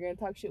 So if you're going to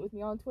talk shit with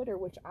me on Twitter,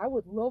 which I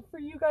would love for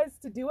you guys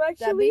to do,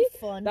 actually. That'd be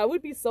fun. That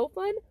would be so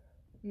fun.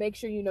 Make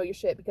sure you know your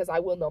shit, because I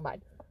will know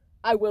mine.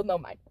 I will know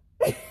mine.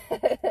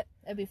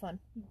 That'd be fun.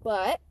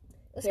 But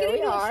let's get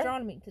into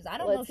astronomy, because I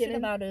don't know shit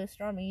about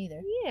astronomy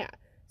either. Yeah.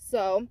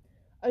 So,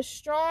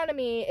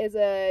 astronomy is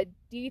a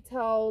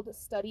detailed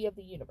study of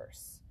the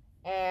universe.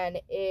 And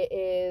it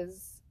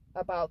is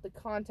about the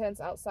contents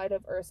outside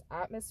of Earth's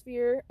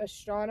atmosphere.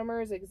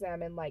 Astronomers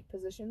examine like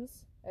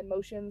positions and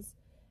motions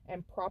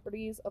and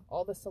properties of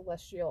all the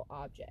celestial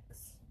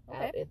objects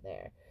out in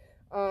there.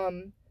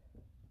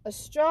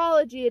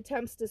 Astrology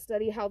attempts to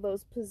study how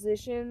those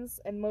positions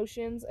and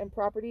motions and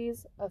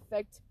properties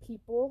affect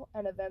people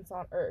and events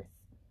on Earth.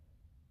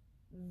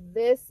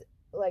 This,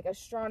 like,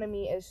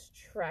 astronomy is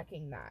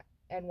tracking that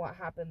and what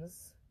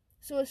happens.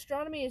 So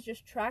astronomy is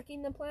just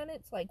tracking the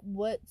planets, like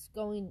what's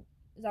going.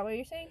 Is that what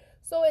you're saying?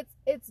 So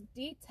it's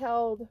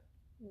detailed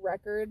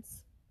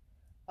records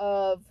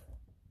of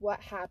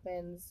what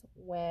happens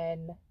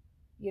when,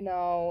 you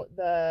know,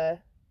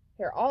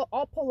 here,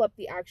 I'll pull up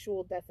the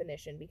actual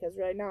definition, because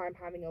right now I'm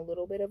having a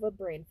little bit of a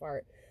brain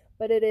fart.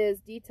 But it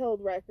is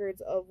detailed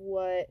records of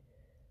what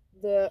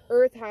the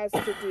Earth has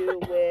to do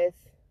with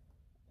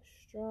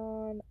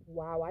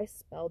wow, I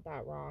spelled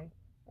that wrong.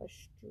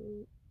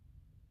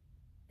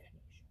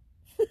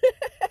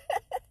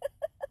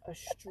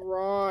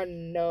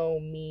 Astronomy.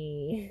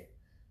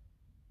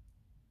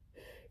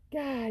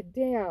 God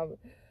damn.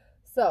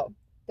 So,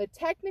 the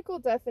technical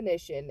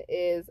definition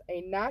is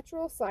a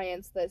natural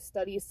science that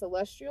studies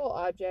celestial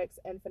objects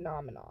and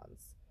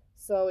phenomenons.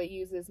 So it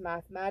uses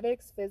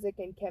mathematics, physics,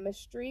 and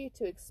chemistry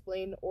to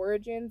explain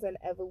origins and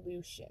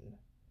evolution.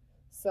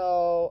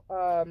 So,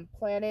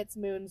 planets,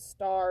 moons,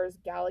 stars,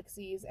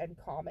 galaxies, and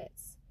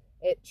comets.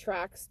 It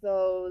tracks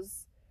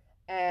those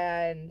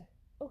and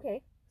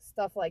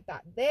stuff like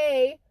that.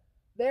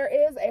 There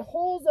is a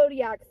whole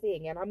zodiac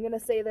thing, and I'm going to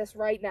say this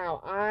right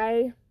now.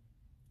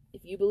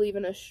 If you believe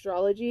in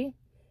astrology,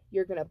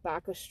 you're going to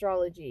back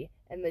astrology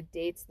and the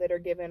dates that are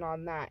given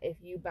on that. If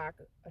you back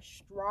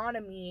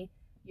astronomy,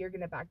 you're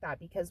going to back that,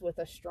 because with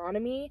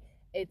astronomy,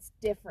 it's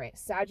different.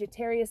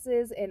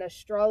 Sagittariuses in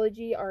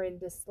astrology are in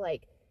this,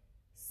 like,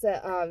 is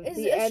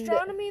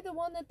astronomy the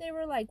one that they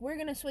were like, we're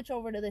going to switch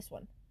over to this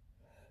one?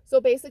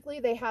 So basically,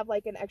 they have,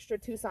 like, an extra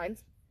 2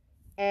 signs,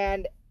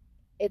 and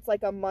it's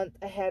like a month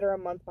ahead or a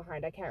month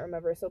behind. I can't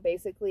remember. So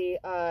basically,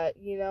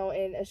 you know,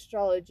 in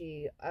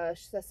astrology,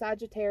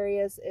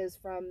 Sagittarius is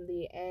from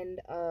the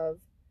end of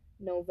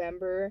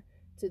November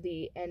to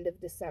the end of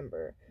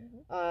December.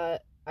 Mm-hmm.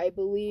 I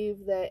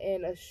believe that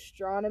in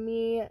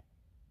astronomy,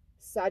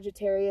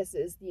 Sagittarius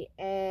is the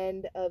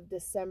end of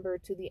December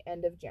to the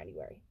end of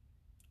January.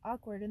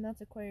 Awkward, and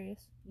that's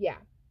Aquarius. Yeah.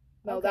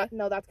 No, that's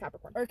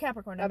Capricorn. Or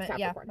Capricorn. That's Capricorn.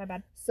 Yeah, my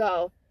bad.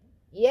 So,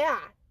 yeah.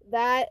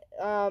 That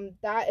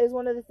is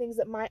one of the things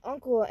that my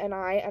uncle and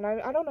I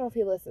don't know if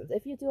he listens.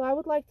 If you do, I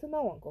would like to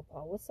know, Uncle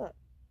Paul. What's up?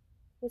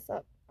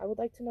 I would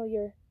like to know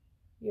your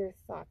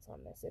thoughts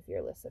on this if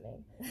you're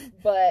listening.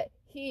 But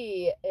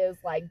he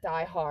is like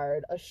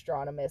diehard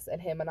astronomist,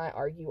 and him and I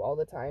argue all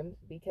the time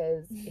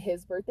because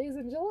his birthday's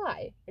in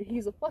July and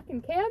he's a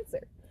fucking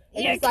Cancer.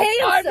 And he's like,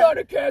 I'm not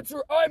a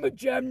Cancer, I'm a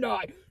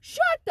Gemini.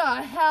 Shut the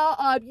hell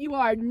up. You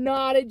are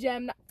not a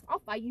Gemini. I'll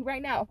fight you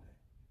right now.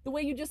 The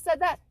way you just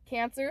said that,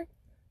 Cancer.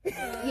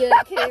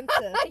 Yeah,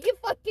 Cancer. You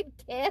fucking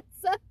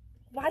Cancer.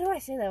 Why do I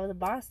say that with a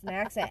Boston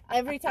accent.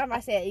 Every time I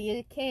say it,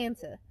 you can't.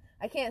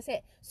 I can't say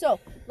it. So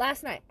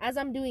last night, as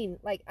I'm doing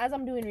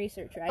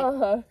research,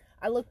 right?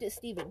 I looked at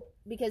Stephen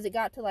because it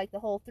got to like the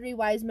whole 3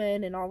 wise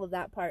men and all of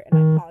that part,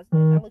 and I paused it.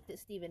 And I looked at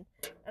Stephen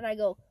and I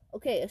go,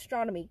 okay,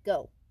 astronomy,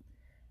 go.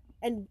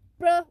 And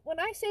bruh, when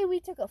I say we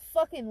took a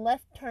fucking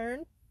left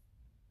turn,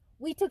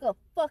 we took a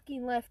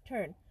fucking left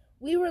turn.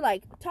 We were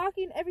like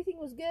talking, everything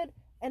was good,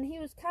 and he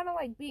was kind of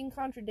like being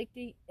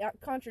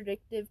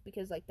contradictive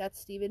because like that's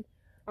Stephen.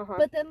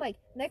 But then like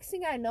next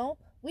thing I know,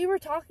 we were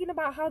talking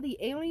about how the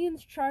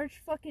aliens charged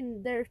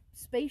fucking their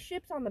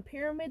spaceships on the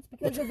pyramids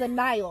because of the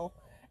Nile.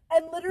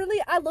 And literally,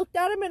 I looked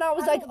at him and I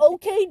was like,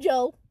 okay,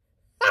 Joe.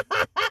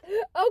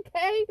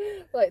 Okay.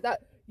 Like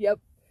that. Yep.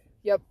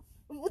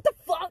 What the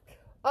fuck?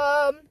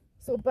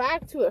 So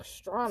back to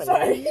astronomy.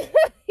 Sorry.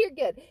 You're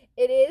good.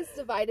 It is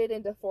divided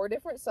into 4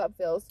 different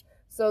subfields.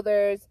 So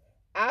there's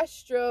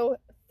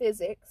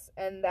astrophysics,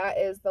 and that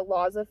is the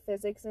laws of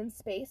physics in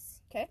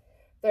space. Okay.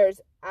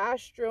 There's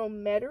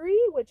astrometry,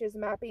 which is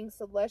mapping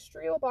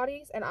celestial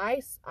bodies, and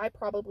I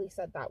probably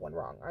said that one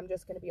wrong. I'm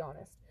just going to be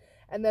honest.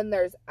 And then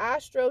there's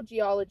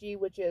astrogeology,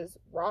 which is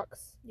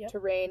rocks,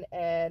 terrain,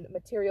 and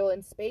material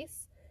in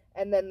space.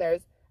 And then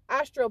there's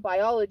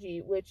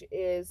astrobiology, which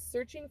is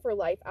searching for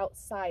life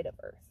outside of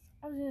Earth.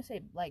 I was going to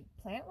say, like,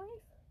 plant life?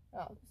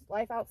 Oh,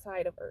 life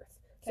outside of Earth.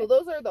 Okay. So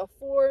those are the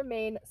 4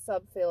 main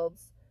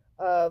subfields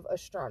of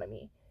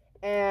astronomy.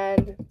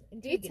 And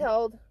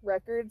detailed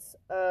records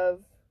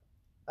of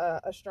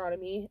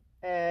astronomy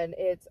and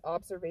its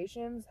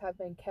observations have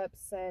been kept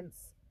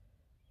since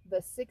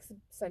the 6th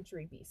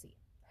century BC.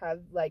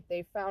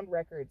 They found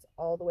records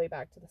all the way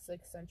back to the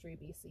 6th century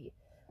BC.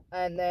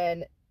 And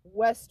then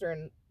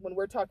when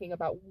we're talking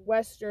about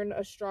Western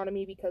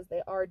astronomy, because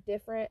they are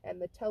different,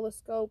 and the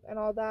telescope and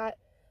all that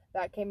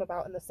came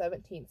about in the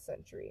 17th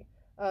century.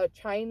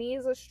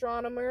 Chinese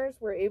astronomers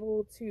were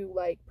able to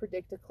like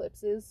predict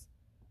eclipses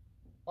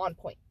on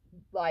point,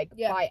 by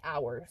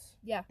hours.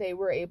 Yeah. They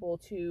were able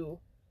to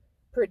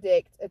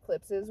predict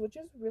eclipses, which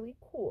is really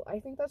cool. I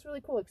think that's really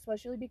cool,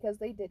 especially because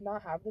they did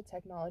not have the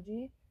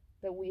technology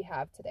that we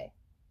have today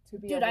to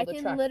be able to track that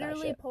shit. Dude, I can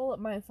literally pull up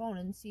my phone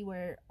and see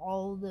where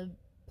all the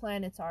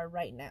planets are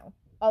right now.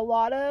 A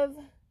lot of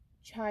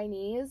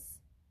Chinese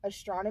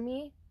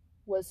astronomy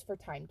was for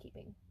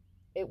timekeeping.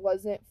 It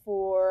wasn't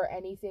for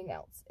anything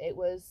else. It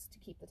was to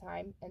keep the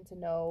time and to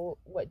know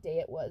what day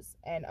it was,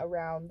 and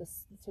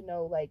to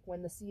know like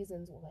when the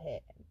seasons will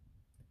hit and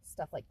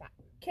stuff like that.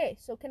 Okay,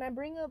 so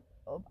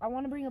I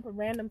want to bring up a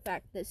random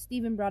fact that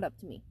Steven brought up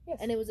to me. Yes.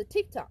 And it was a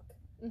TikTok,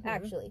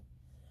 actually.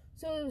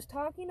 So it was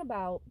talking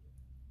about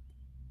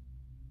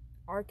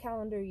our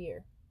calendar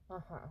year.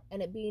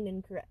 And it being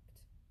incorrect.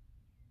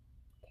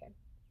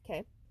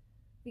 Okay.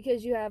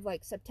 Because you have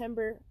like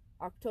September,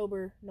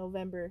 October,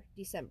 November,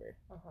 December.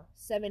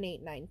 7,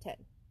 8, 9, 10.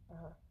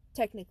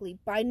 Technically,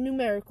 by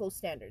numerical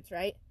standards,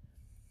 right?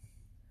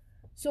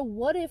 So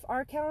what if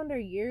our calendar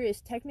year is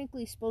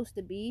technically supposed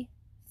to be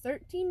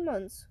 13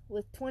 months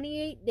with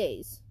 28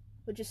 days,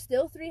 which is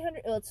still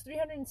 300, it's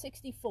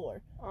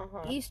 364.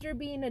 Easter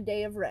being a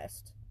day of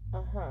rest.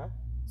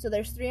 So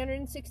there's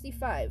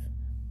 365.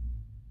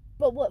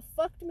 But what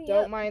fucked me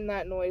up... Don't mind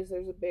that noise,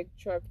 there's a big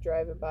truck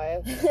driving by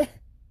us.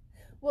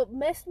 What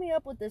messed me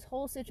up with this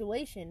whole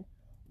situation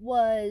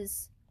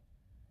was,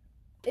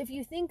 if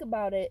you think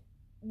about it,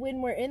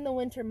 when we're in the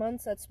winter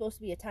months, that's supposed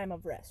to be a time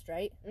of rest,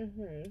 right?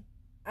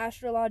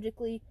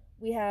 Astrologically,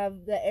 we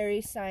have the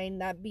Aries sign,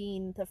 that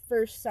being the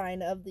first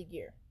sign of the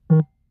year.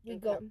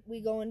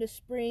 We go into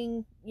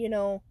spring,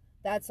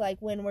 that's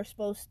like when we're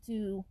supposed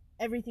to,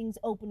 everything's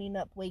opening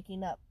up,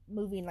 waking up,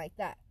 moving like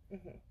that.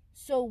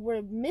 So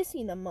we're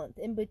missing a month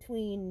in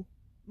between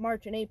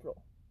March and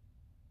April.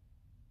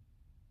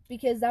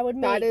 Because that would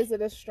make... That is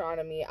an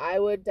astronomy. I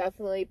would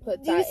definitely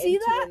put that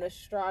into an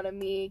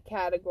astronomy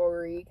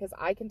category, because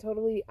I can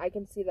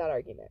see that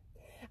argument.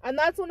 And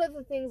that's one of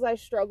the things I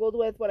struggled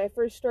with when I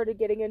first started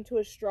getting into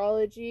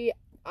astrology.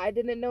 I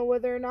didn't know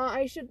whether or not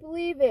I should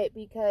believe it,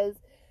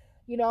 because,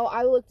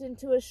 I looked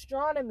into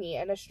astronomy,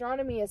 and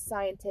astronomy is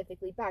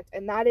scientifically backed,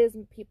 and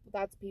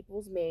that's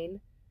people's main...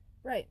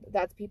 Right.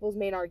 That's people's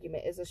main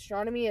argument, is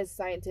astronomy is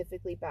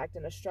scientifically backed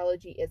and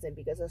astrology isn't,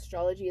 because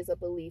astrology is a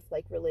belief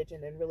like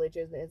religion, and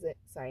religion isn't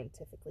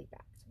scientifically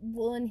backed.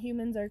 Well, and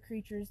humans are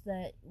creatures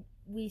that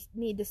we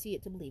need to see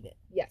it to believe it.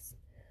 Yes.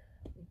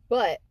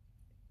 But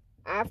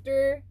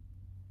after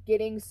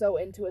getting so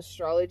into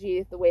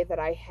astrology the way that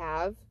I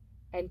have,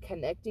 and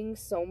connecting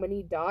so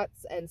many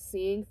dots and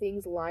seeing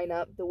things line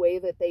up the way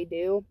that they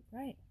do,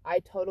 right, I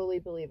totally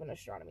believe in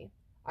astronomy.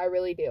 I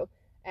really do.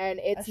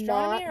 And it's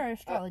astronomy or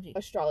astrology?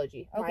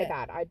 Astrology. Okay. My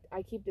bad.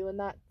 I keep doing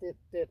that.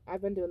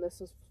 I've been doing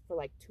this for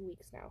like 2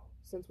 weeks now,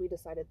 since we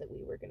decided that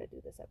we were going to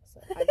do this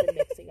episode. I've been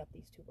mixing up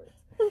these 2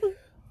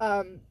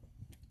 words.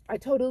 I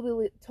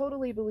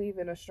totally believe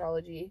in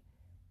astrology.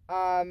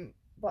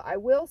 But I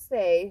will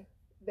say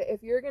that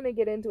if you're going to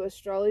get into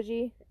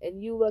astrology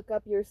and you look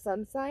up your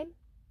sun sign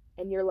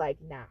and you're like,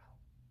 nah,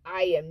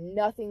 I am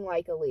nothing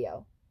like a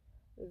Leo,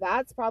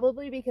 that's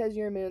probably because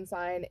your moon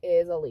sign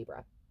is a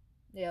Libra.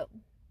 Yep.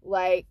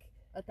 Like,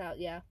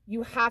 Yeah.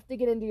 you have to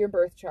get into your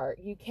birth chart.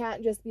 You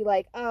can't just be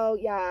like, oh,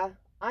 yeah,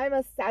 I'm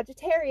a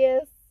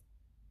Sagittarius,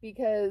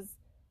 because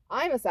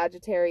I'm a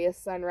Sagittarius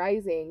sun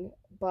rising,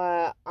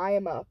 but I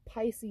am a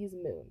Pisces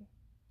moon.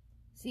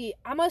 See,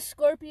 I'm a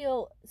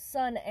Scorpio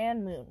sun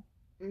and moon.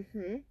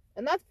 Mm-hmm.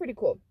 And that's pretty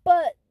cool.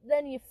 But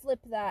then you flip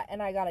that,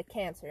 and I got a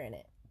Cancer in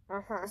it.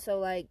 Uh-huh. So,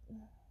 like...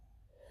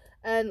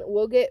 And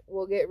we'll get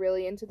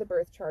really into the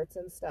birth charts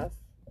and stuff.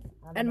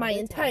 And my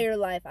entire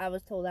life, I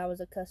was told I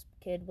was a cusp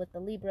kid with the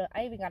Libra.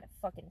 I even got it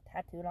fucking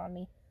tattooed on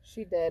me.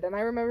 She did. And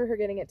I remember her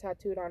getting it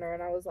tattooed on her,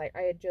 and I was like,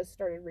 I had just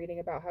started reading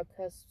about how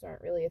cusps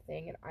aren't really a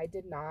thing, and I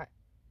did not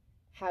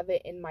have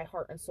it in my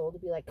heart and soul to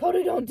be like,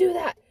 Cody, don't do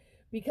that!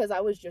 Because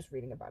I was just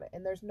reading about it.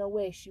 And there's no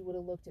way she would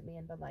have looked at me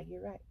and been like,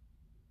 you're right.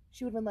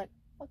 She would have been like,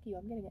 fuck you,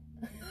 I'm getting it.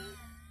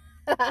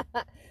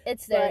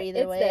 It's there but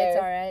either way. there.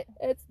 It's alright.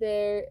 It's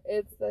there.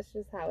 That's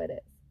just how it is.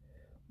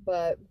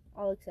 But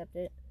I'll accept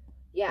it.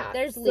 Yeah.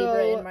 There's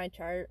Libra in my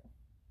chart.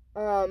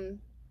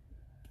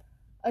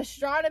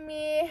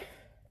 Astronomy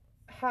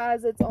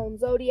has its own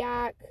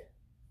zodiac,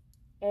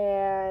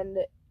 and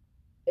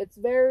it's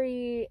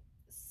very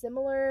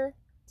similar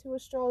to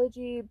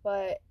astrology,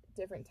 but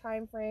different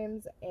time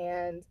frames.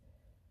 And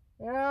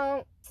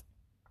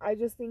I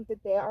just think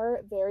that they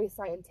are very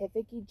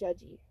scientific-y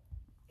judgy.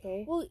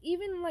 Okay. Well,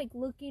 even like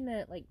looking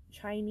at like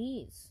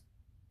Chinese,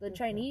 the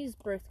Chinese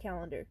birth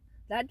calendar,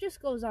 that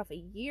just goes off a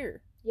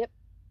year. Yep.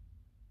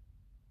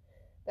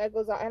 That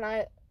goes on.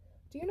 And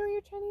do you know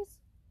you're Chinese?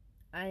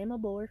 I am a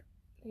boar.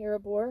 You're a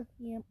boar?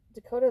 Yep.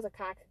 Dakota's a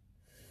cock.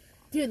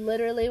 Dude,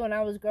 literally, when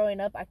I was growing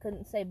up, I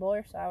couldn't say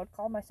boar, so I would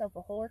call myself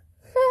a whore.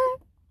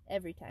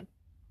 Every time.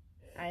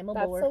 I am a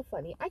boar. That's so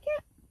funny. I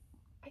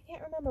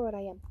can't remember what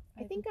I am.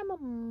 I think I'm a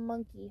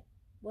monkey.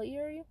 What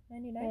year are you?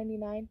 99?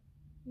 99.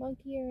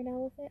 Monkey or an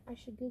elephant? I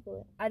should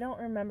Google it. I don't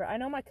remember. I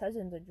know my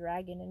cousin's a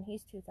dragon, and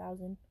he's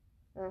 2000.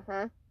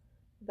 Uh-huh.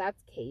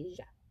 That's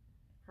Kasia.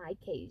 Hi,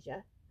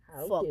 Kasia.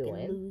 How fucking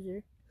doing?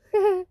 Loser.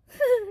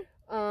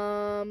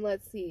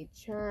 Let's see.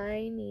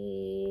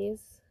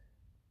 Chinese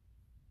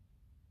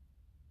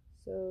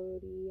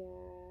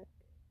zodiac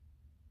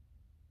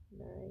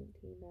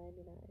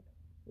 1999.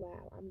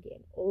 Wow, I'm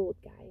getting old,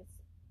 guys.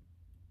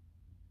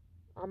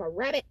 I'm a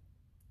rabbit.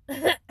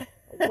 A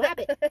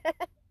rabbit.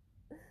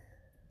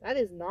 That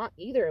is not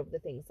either of the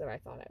things that I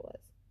thought I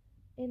was.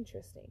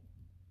 Interesting.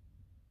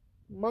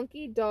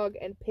 Monkey, dog,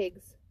 and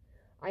pigs.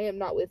 I am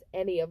not with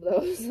any of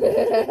those.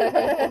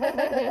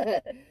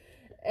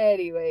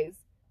 Anyways,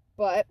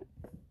 but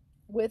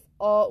with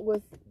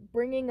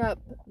bringing up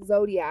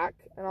zodiac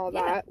and all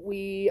that,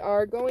 we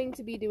are going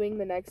to be doing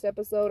the next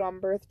episode on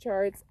birth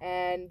charts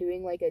and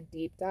doing like a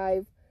deep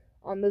dive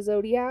on the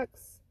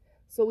zodiacs.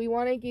 So we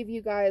want to give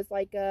you guys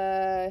like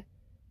a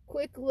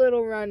quick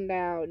little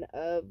rundown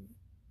of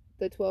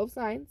the 12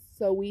 signs.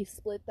 So we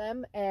split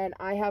them, and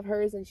I have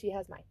hers and she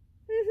has mine.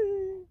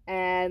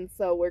 And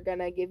so we're going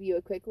to give you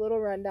a quick little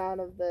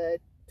rundown of the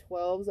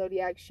 12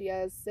 zodiacs. She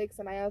has 6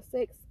 and I have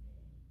 6.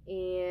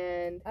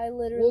 And I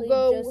literally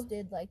just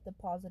did like the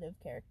positive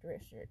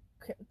characteristic,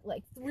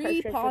 like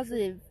 3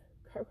 positive.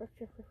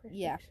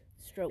 Yeah,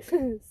 stroke.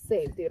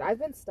 Same, dude. I've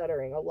been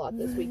stuttering a lot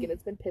this week, and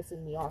it's been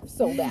pissing me off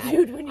so bad.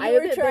 Dude, when you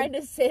were trying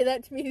to say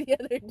that to me the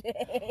other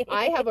day.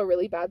 I have a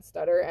really bad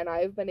stutter, and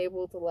I've been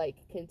able to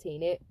like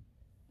contain it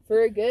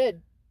for a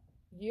good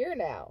year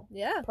now.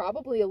 Yeah.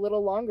 Probably a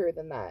little longer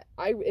than that.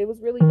 It was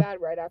really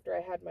bad right after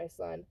I had my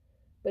son,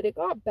 but it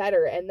got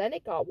better, and then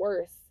it got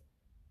worse.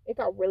 It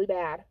got really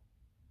bad.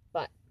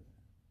 But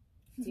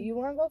do you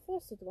want to go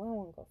first, or do I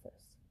want to go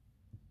first?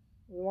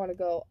 We want to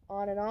go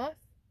on and off?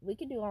 We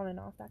could do on and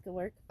off. That could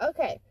work.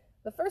 Okay.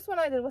 The first one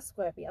I did was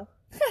Scorpio.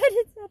 I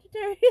did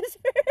Sagittarius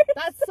first.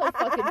 That's so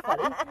fucking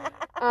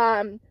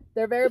funny.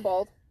 They're very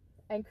bold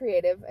and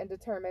creative and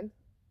determined,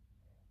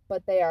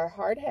 but they are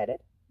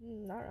hard-headed.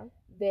 Not wrong.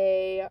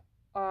 They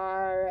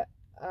are,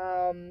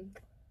 how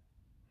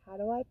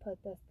do I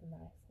put this the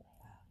nice way?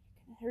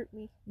 You're gonna hurt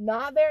me.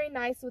 Not very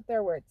nice with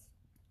their words.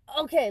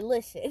 Okay,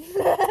 listen.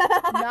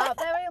 Not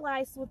very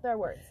nice with their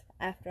words.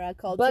 After I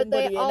called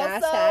somebody an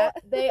asshat.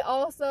 They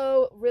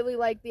also really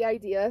like the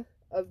idea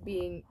of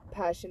being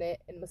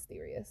passionate and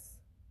mysterious.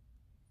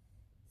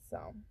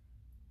 So,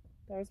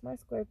 there's my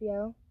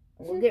Scorpio.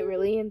 We'll get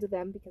really into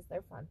them because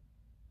they're fun.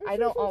 I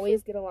don't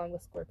always get along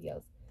with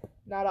Scorpios.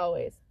 Not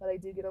always, but I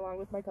do get along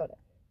with my Coda.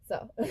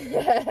 So.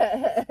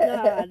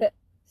 God.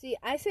 See,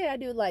 I say I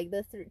do like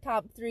the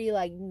top 3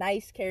 like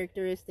nice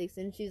characteristics,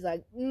 and she's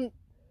like,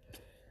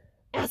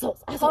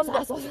 Assholes.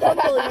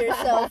 Humble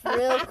yourself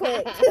real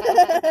quick.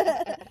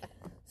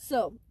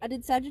 So, I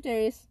did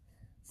Sagittarius.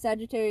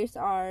 Sagittarius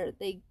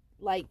they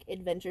like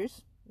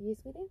adventures.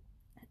 Yes, we do.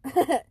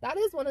 That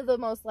is one of the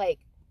most, like,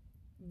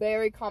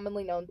 very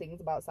commonly known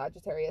things about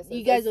Sagittarius.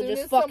 You guys will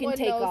just fucking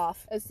take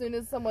off. As soon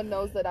as someone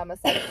knows that I'm a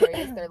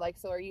Sagittarius, they're like,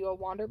 so are you a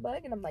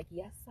wanderbug? And I'm like,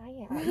 yes,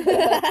 I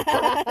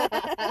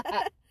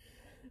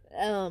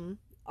am.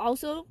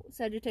 Also,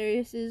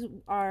 Sagittariuses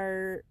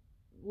are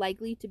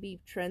likely to be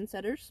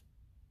trendsetters.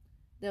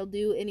 They'll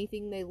do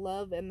anything they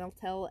love, and they'll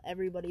tell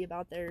everybody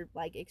about their,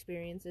 like,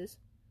 experiences.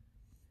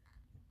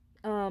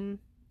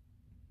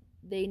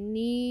 They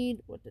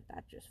need... What did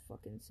that just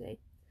fucking say?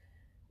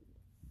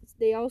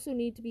 They also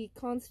need to be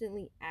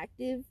constantly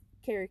active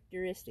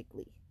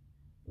characteristically.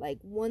 Like,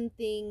 one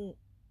thing...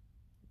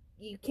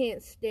 You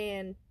can't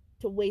stand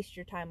to waste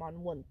your time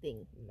on one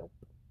thing. Nope.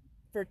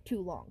 For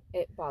too long.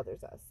 It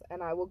bothers us.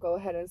 And I will go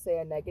ahead and say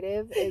a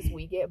negative is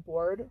we get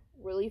bored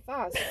really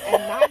fast.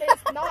 And that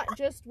is not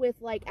just with,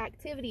 like,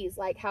 activities,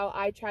 like how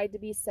I tried to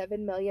be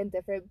 7 million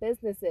different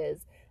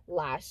businesses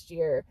last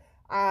year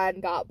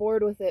and got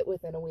bored with it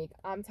within a week.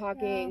 I'm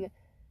talking,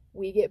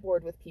 we get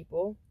bored with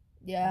people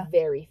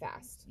very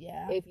fast.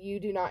 Yeah. If you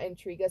do not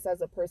intrigue us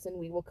as a person,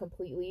 we will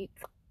completely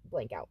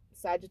blank out.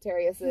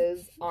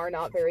 Sagittariuses are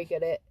not very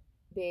good at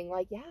being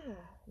like, yeah,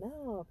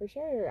 no, for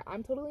sure,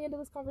 I'm totally into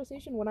this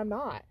conversation when I'm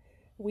not.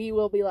 We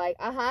will be like,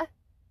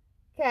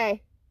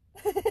 okay.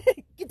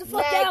 Get the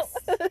fuck out.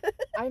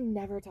 I'm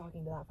never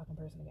talking to that fucking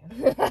person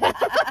again.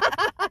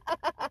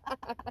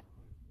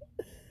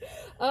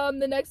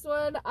 The next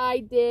one I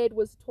did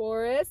was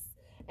Taurus.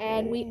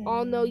 And we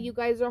all know you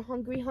guys are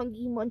hungry,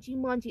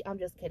 munchy. I'm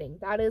just kidding.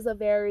 That is a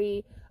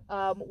very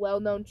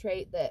well-known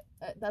trait that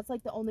that's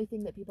like the only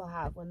thing that people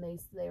have when they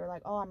were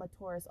like, oh, I'm a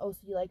Taurus. Oh, so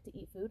you like to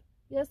eat food?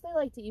 Yes, they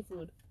like to eat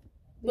food.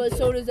 But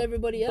so does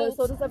everybody else.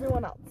 But so does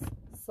everyone else.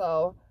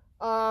 So,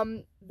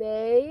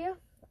 they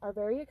are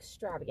very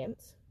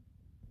extravagant.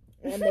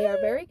 And they are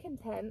very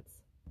content.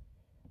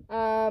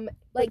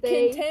 Like,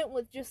 content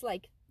with just,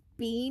 like,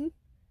 being.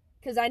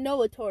 Because I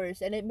know a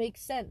Taurus, and it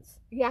makes sense.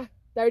 Yeah,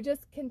 they're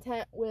just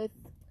content with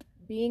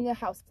being a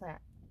houseplant.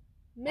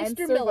 Mr. And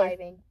Miller.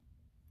 surviving.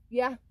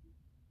 Yeah.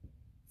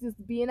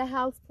 Just being a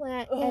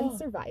houseplant and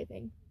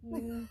surviving.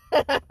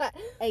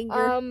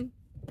 Anger.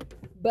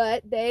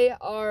 But they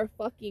are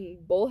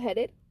fucking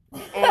bullheaded.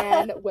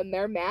 And when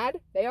they're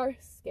mad, they are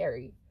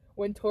scary.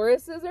 When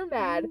Tauruses are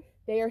mad,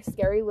 they are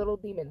scary little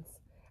demons.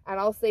 And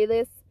I'll say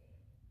this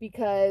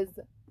because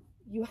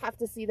you have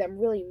to see them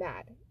really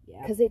mad.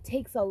 Yeah. Because it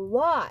takes a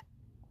lot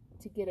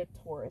to get a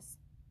Taurus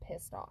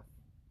pissed off.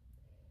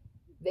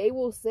 They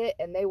will sit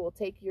and they will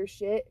take your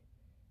shit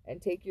and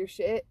take your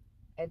shit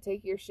and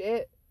take your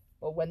shit.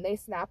 But when they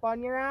snap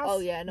on your ass,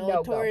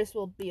 a Taurus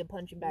will be a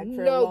punching bag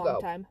for a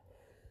long time.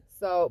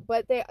 So,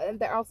 but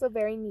they're also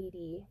very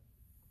needy.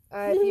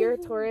 If you're a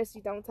Taurus,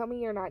 you don't tell me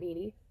you're not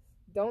needy.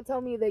 Don't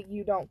tell me that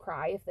you don't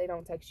cry if they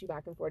don't text you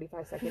back in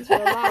 45 seconds. You're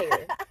a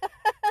liar.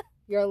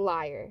 You're a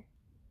liar.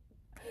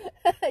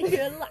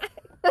 You're a liar.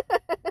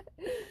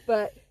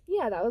 But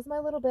yeah, that was my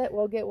little bit.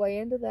 We'll get way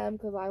into them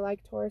because I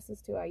like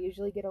Tauruses too. I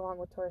usually get along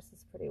with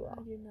Tauruses pretty well.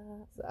 I do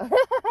not. So,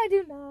 I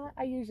do not.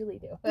 I usually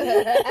do.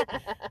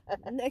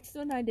 Next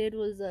one I did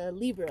was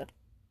Libra,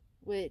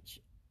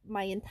 which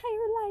my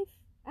entire life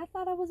I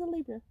thought I was a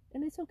Libra,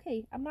 and it's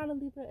okay. I'm not a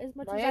Libra as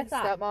much as I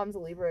thought. My stepmom's a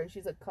Libra, and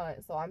she's a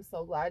cunt, so I'm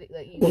so glad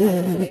that you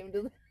came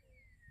to the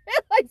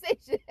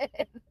realization.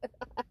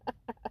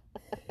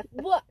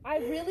 What I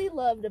really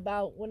loved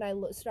about when I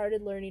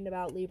started learning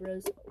about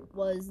Libras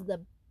was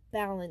the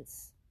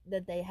balance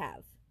that they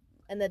have,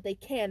 and that they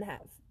can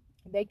have.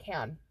 They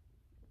can.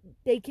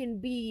 They can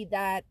be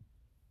that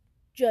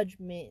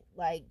judgment,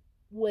 like,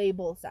 way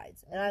both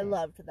sides, and I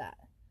loved that.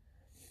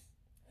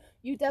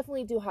 You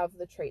definitely do have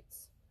the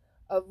traits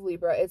of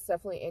Libra. It's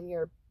definitely in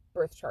your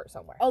birth chart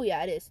somewhere. Oh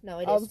yeah, it is. No,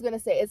 it is. I was gonna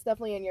say it's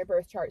definitely in your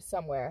birth chart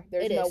somewhere.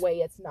 There's no way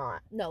it's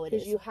not. No, it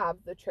is. Because you have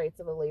the traits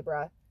of a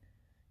Libra.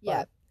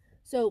 Yeah.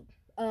 So,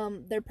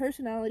 their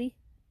personality,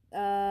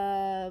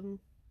 they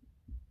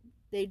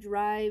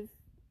drive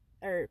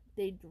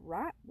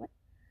what?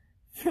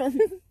 From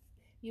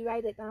You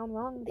write it down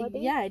wrong, buddy.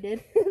 Yeah, I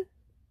did.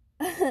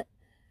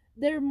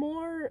 They're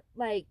more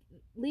like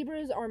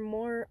Libras are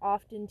more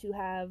often to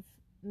have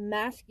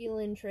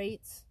masculine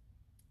traits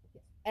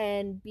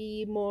and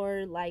be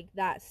more like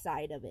that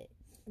side of it.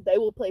 They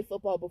will play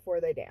football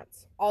before they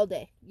dance. All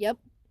day. Yep.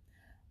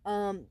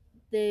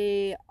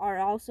 They are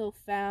also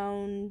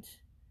found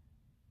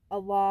a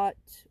lot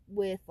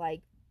with,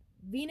 like,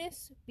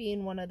 Venus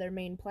being one of their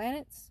main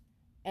planets,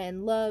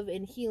 and love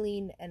and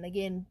healing, and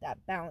again,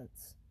 that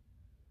balance.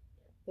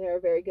 They're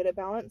very good at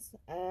balance,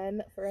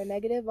 and for a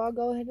negative, I'll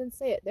go ahead and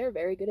say it. They're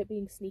very good at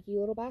being sneaky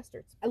little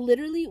bastards.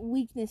 Literally,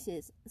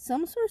 weaknesses.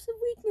 Some source of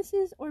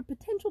weaknesses or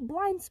potential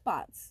blind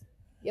spots.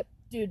 Yep.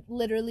 Dude,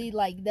 literally,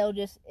 like,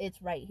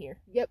 it's right here.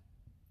 Yep.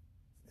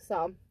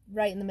 So.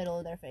 Right in the middle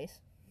of their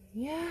face.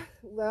 Yeah,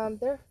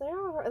 they're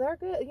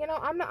good. You know,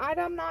 I'm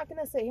not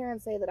gonna sit here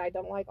and say that I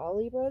don't like all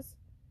Libras,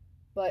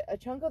 but a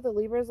chunk of the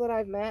Libras that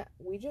I've met,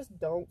 we just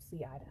don't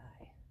see eye to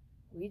eye.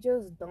 We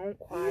just don't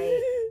quite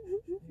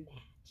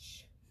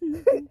match.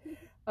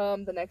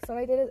 The next one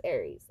I did is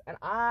Aries, and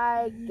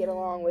I get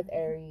along with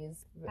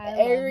Aries. I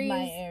love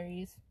my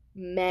Aries.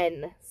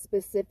 Men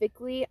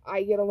specifically,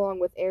 I get along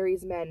with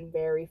Aries men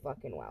very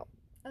fucking well.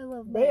 I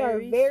love my They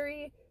Aries. are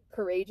very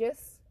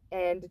courageous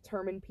and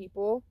determined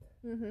people.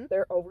 Mm-hmm.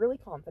 They're overly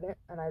confident,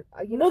 and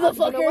Motherfuckers. You know what?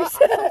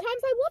 Sometimes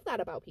I love that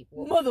about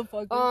people.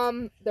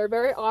 Motherfuckers. They're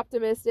very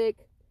optimistic,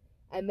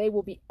 and they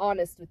will be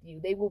honest with you.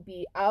 They will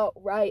be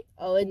outright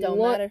it don't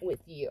blunt matter.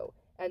 with you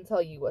and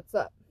tell you what's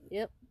up.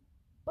 Yep.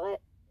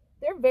 But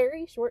they're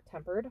very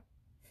short-tempered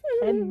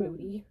and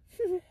moody.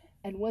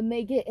 And when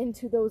they get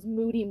into those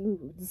moody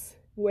moods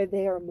where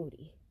they are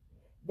moody,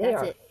 they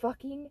are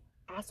fucking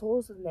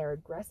assholes, and they're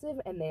aggressive,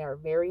 and they are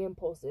very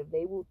impulsive.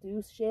 They will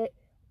do shit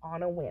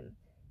on a whim.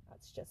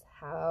 That's just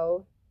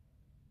how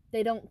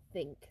They don't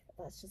think.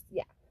 That's just,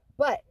 yeah.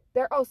 But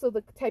they're also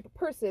the type of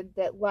person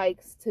that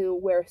likes to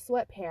wear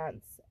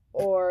sweatpants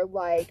or,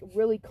 like,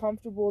 really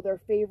comfortable, their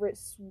favorite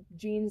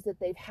jeans that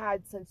they've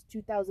had since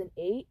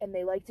 2008, and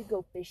they like to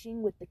go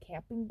fishing with the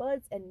camping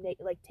buds, and they,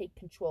 like, take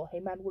control.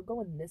 Hey, man, we're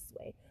going this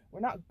way. We're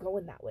not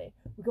going that way.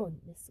 We're going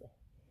this way.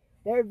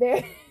 They're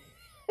very...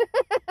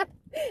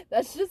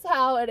 That's just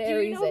how an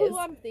Aries is. Do you know who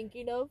I'm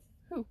thinking of?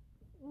 Who?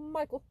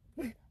 Michael.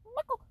 Michael.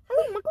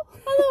 Hello, Michael.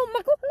 Hello,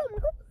 Michael. Hello,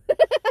 Michael.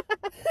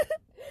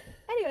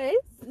 Anyways.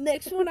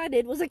 Next one I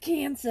did was a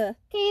Cancer.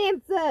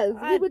 Cancers.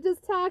 We were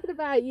just talking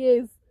about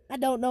you. I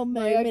don't know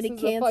My very ex many is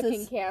a Cancers.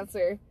 fucking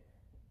Cancer.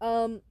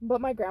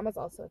 But my grandma's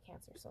also a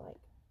Cancer, so,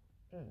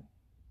 like,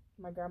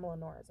 my grandma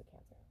Lenore is a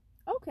Cancer.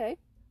 Okay.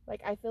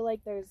 Like, I feel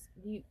like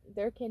you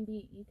can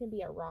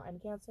be a rotten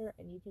Cancer,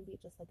 and you can be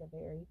just, like, a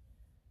very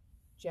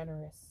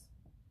generous,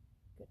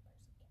 good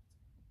person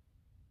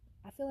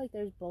Cancer. I feel like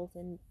there's both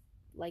in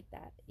like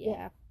that.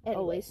 Yeah.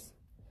 Anyways.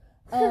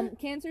 Always.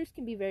 Cancers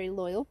can be very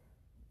loyal.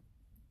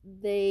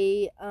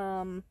 They're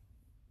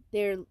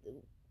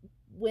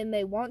when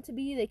they want to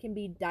be, they can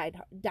be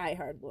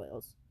diehard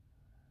loyals.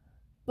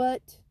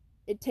 But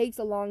it takes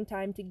a long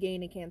time to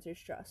gain a Cancer's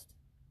trust.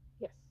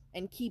 Yes.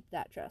 And keep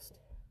that trust.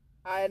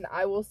 And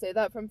I will say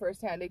that from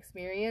firsthand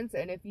experience,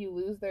 and if you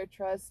lose their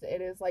trust,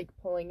 it is like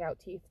pulling out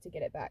teeth to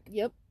get it back.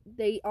 Yep.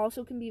 They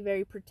also can be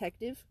very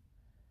protective.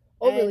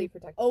 Overly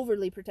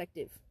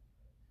protective.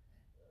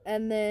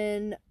 And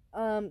then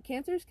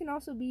Cancers can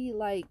also be,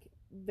 like,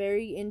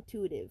 very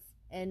intuitive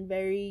and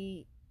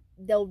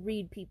they'll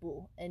read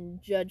people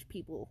and judge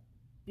people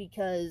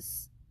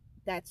because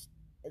that's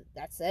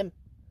them.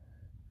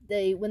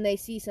 When they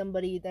see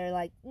somebody, they're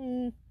like,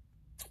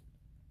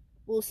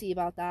 we'll see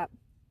about that.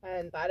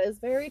 And that is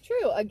very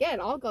true.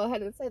 Again, I'll go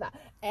ahead and say that.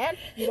 And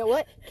you know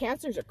what?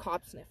 Cancers are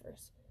cop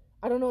sniffers.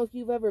 I don't know if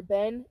you've ever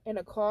been in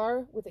a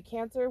car with a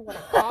Cancer when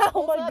a cop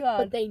pulls up, God.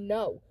 but they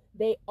know.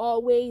 They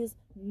always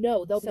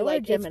know. They'll be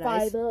like, it's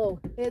 5-0.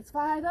 It's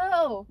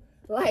 5-0.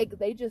 Like,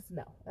 they just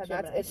know. And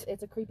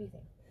it's a creepy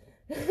thing.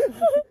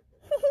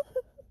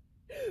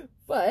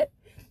 But,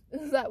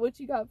 is that what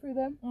you got for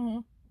them? Mm-hmm.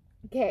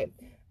 Okay.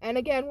 And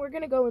again, we're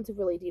going to go into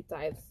really deep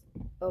dives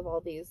of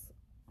all these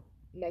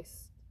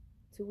next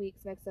 2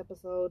 weeks, next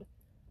episode,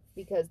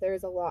 because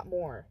there's a lot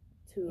more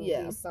to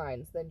these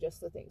signs than just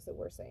the things that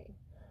we're saying.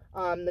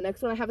 The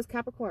next one I have is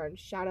Capricorn.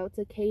 Shout out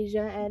to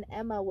Kasia and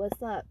Emma.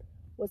 What's up?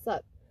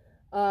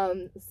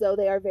 So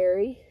they are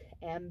very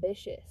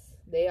ambitious.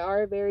 They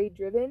are very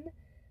driven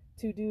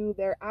to do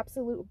their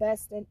absolute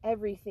best in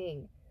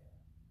everything.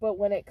 But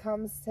when it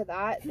comes to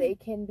that, they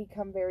can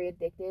become very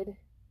addicted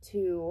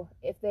to,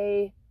 if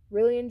they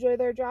really enjoy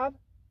their job,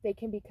 they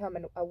can become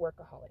a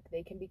workaholic.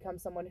 They can become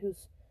someone who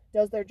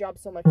does their job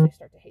so much they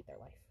start to hate their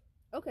life.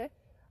 Okay.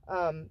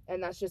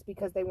 And that's just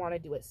because they want to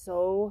do it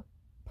so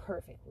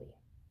perfectly.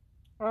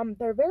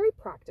 They're very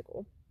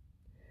practical,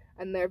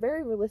 and they're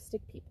very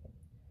realistic people.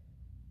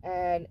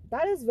 And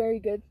that is very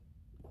good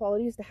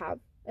qualities to have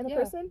in a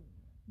person,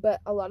 but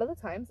a lot of the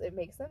times it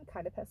makes them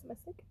kind of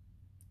pessimistic.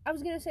 I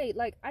was gonna say,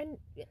 like, I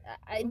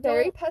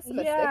very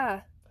pessimistic.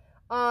 Yeah.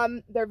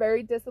 They're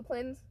very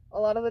disciplined a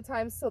lot of the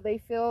times, so they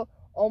feel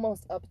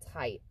almost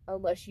uptight.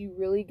 Unless you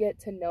really get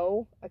to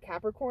know a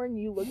Capricorn,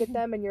 you look at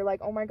them and you're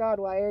like, oh my god,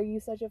 why are you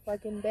such a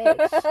fucking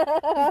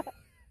bitch?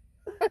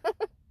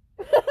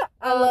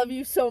 I love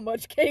you so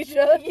much,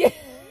 Kasia. Yeah.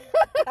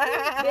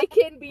 They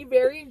can be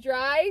very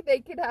dry. They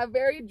can have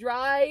very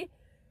dry,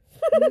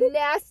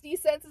 nasty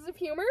senses of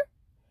humor.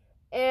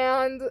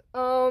 And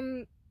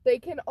they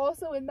can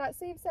also, in that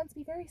same sense,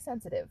 be very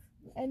sensitive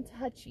and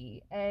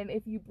touchy. And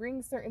if you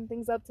bring certain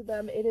things up to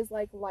them, it is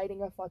like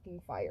lighting a fucking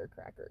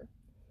firecracker.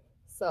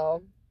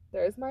 So,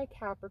 there's my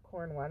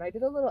Capricorn one. I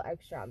did a little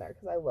extra on there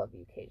because I love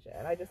you, Kasia.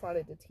 And I just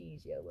wanted to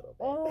tease you a little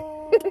bit.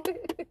 Oh,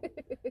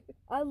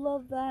 I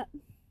love that.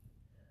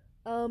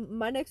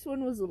 My next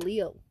one was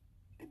Leo.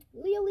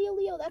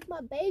 Leo, that's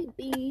my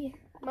baby.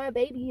 My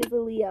baby is a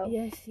Leo.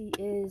 Yes, he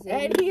is.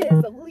 And he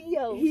is a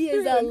Leo. He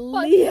is a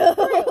Leo.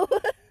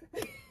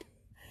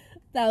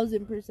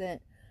 1000%.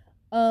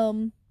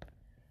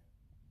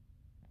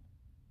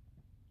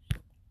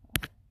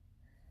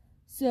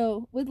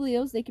 So, with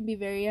Leos, they can be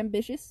very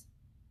ambitious.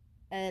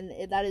 And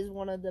that is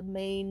one of the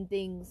main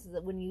things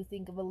that when you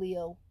think of a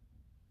Leo.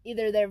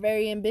 Either they're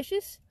very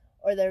ambitious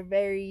or they're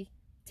very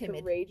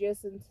timid.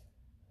 Courageous and...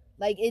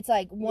 Like, it's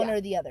like one or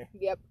the other.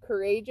 Yep,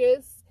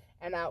 courageous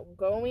and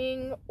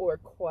outgoing or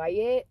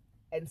quiet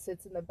and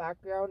sits in the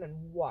background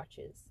and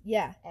watches.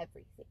 Yeah.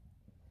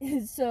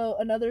 Everything. So,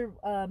 another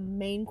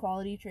main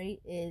quality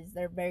trait is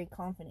they're very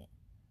confident.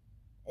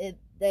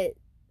 That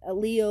a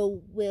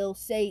Leo will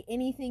say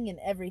anything and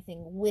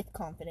everything with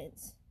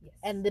confidence. Yes.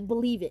 And they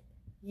believe it.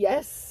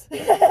 Yes.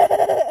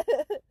 But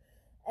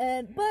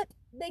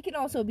they can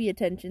also be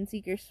attention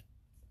seekers.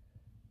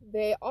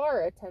 They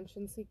are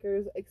attention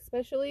seekers,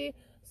 especially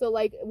so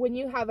like when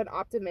you have an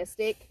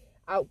optimistic,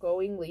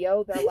 outgoing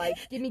Leo, they're like,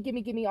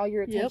 gimme all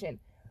your attention. Yep.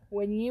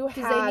 When you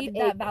have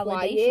a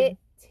quiet,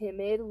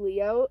 timid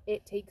Leo,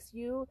 it takes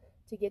you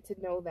to get to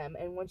know them.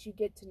 And once you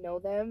get to know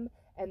them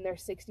and they're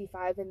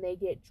 65 and they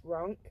get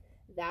drunk,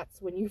 that's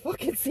when you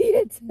fucking see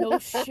it. No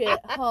shit,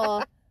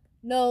 huh?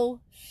 No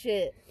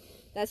shit.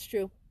 That's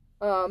true.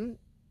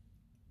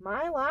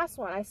 My last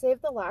one, I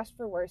saved the last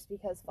for worst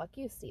because fuck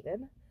you,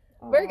 Steven.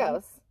 Aww.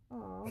 Virgos.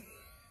 Aww.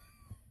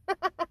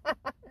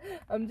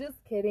 I'm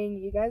just kidding.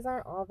 You guys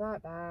aren't all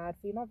that bad.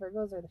 Female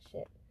Virgos are the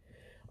shit.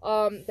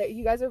 That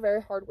you guys are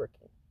very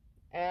hardworking.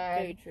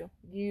 And very true.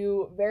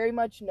 You very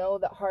much know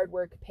that hard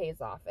work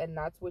pays off, and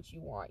that's what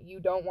you want. You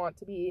don't want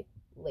to be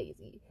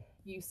lazy.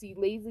 You see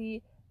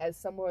lazy as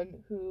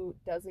someone who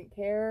doesn't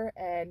care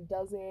and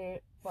doesn't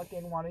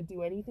fucking want to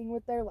do anything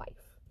with their life.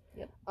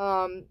 Yep.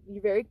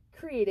 You're very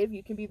creative.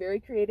 You can be very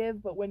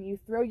creative, but when you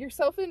throw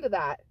yourself into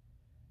that,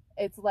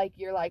 it's like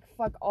you're like,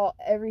 fuck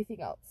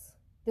everything else.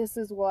 This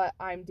is what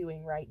I'm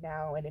doing right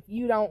now, and if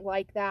you don't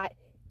like that,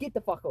 get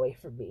the fuck away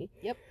from me.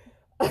 Yep.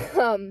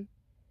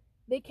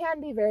 They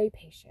can be very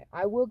patient.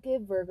 I will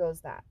give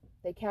Virgos that.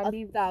 They can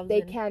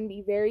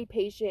be very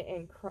patient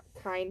and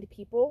kind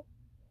people.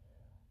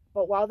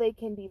 But while they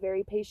can be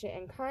very patient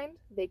and kind,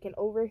 they can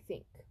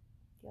overthink.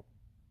 Yep.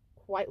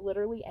 Quite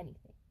literally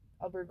anything.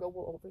 A Virgo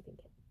will overthink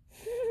it.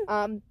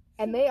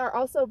 And they are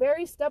also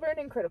very stubborn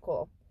and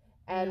critical.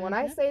 And when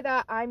I say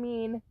that, I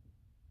mean,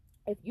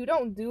 if you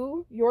don't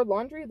do your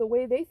laundry the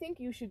way they think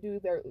you should do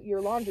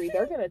your laundry,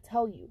 they're going to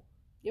tell you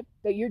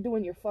that you're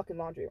doing your fucking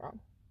laundry wrong.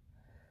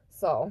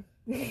 So,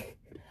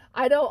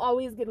 I don't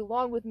always get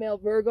along with male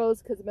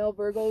Virgos because male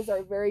Virgos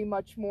are very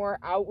much more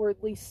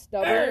outwardly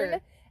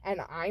stubborn.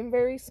 And I'm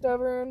very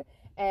stubborn.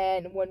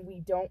 And when we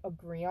don't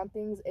agree on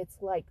things,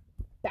 it's like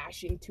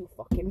bashing two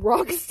fucking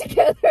rocks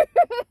together.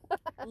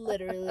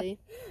 Literally.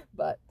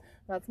 But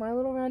that's my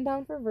little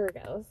rundown for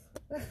Virgos.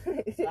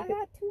 So I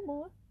got two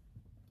more.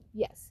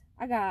 Yes.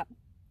 I got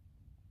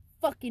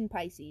fucking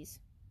Pisces.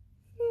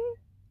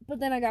 But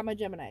then I got my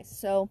Geminis,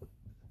 so.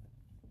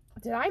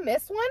 Did I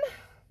miss one?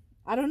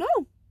 I don't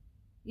know.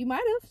 You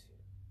might have.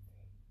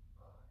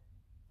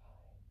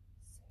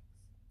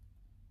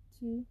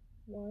 2,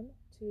 1,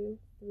 2,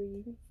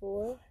 3,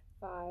 4,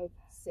 5,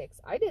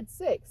 6. I did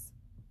 6.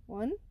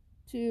 1,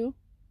 2,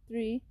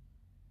 3,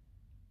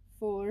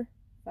 4,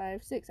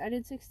 5, 6. I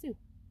did 6 too.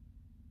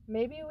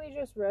 Maybe we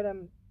just read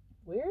them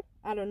weird?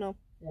 I don't know.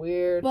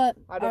 Weird. But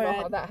I don't know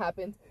how that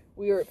happened.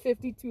 We were at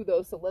 52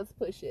 though, so let's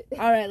push it.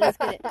 Alright, let's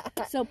get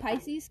it. So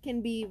Pisces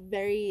can be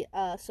very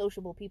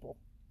sociable people.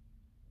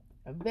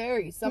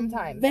 Very,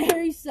 sometimes.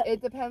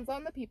 It depends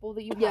on the people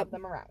that you have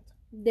them around.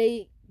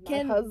 They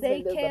can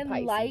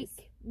like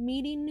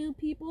meeting new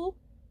people,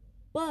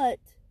 but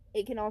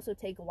it can also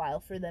take a while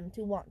for them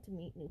to want to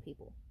meet new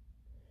people.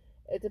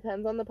 It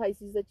depends on the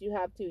Pisces that you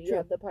have too. You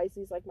have the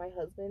Pisces like my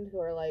husband who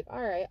are like,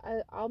 all right,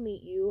 I'll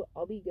meet you.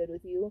 I'll be good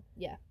with you.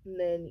 Yeah. And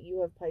then you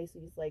have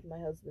Pisces like my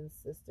husband's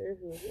sister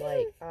who's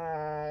like,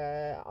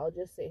 I'll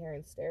just sit here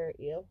and stare at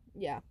you.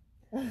 Yeah.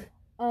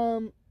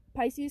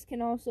 Pisces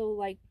can also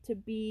like to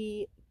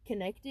be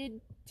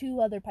connected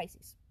to other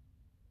Pisces.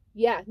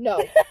 Yeah,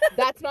 no,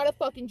 that's not a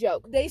fucking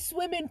joke. They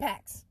swim in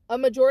packs. A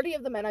majority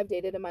of the men I've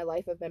dated in my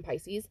life have been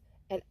Pisces,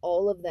 and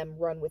all of them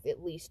run with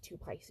at least 2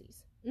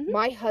 Pisces. Mm-hmm.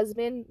 My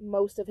husband,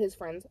 most of his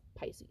friends,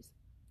 Pisces.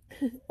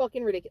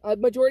 Fucking ridiculous. A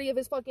majority of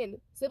his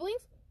fucking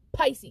siblings,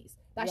 Pisces.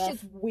 That's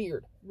just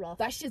weird. Rough.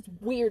 That's just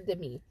weird to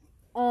me.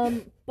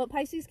 But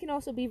Pisces can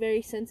also be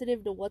very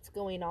sensitive to what's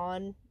going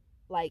on,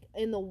 like,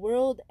 in the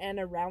world and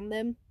around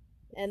them.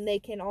 And they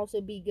can also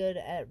be good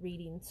at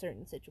reading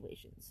certain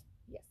situations.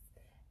 Yes.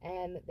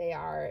 And they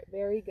are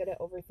very good at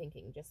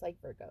overthinking, just like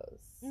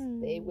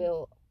Virgos. They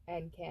will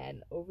and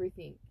can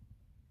overthink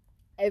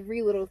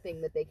every little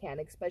thing that they can,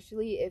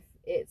 especially if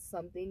it's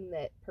something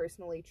that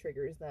personally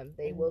triggers them.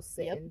 They will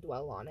sit and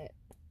dwell on it.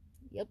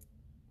 Yep.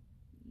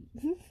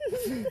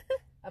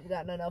 I've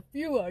gotten in a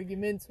few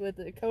arguments with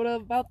Dakota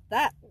about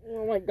that.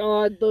 Oh my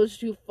god, those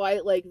two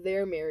fight like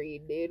they're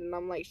married, dude. And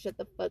I'm like, shut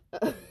the fuck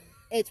up.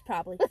 It's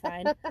probably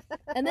fine.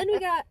 And then we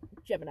got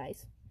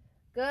Geminis.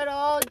 Good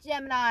old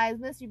Geminis.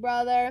 Miss you,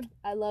 brother.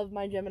 I love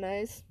my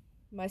Geminis.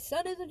 My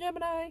son is a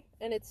Gemini,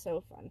 and it's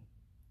so fun.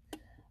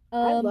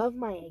 I love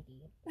my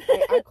Eggie.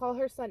 I call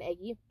her son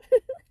Eggie.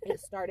 It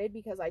started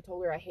because I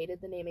told her I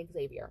hated the name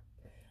Xavier.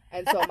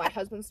 And so my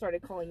husband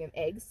started calling him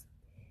Eggs.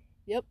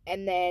 Yep.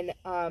 And then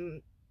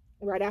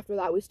right after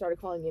that, we started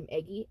calling him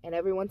Eggie. And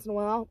every once in a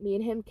while, me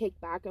and him kicked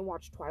back and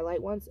watched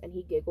Twilight once. And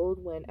he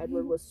giggled when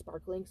Edward was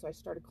sparkling. So I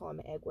started calling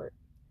him Eggward.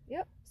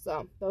 Yep.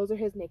 So those are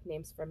his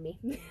nicknames from me.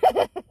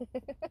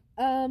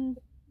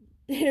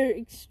 They're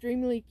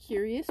extremely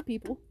curious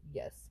people.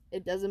 Yes.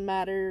 It doesn't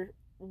matter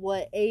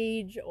what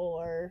age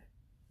or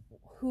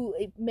who,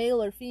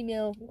 male or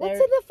female. What's in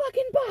the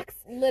fucking box?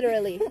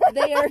 Literally.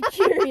 They are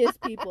curious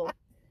people.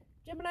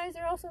 Geminis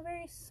are also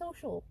very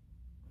social.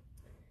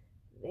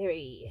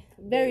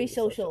 Very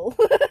social.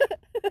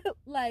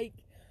 Like,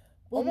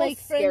 we'll almost make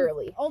friends.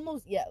 scarily.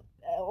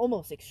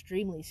 Almost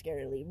extremely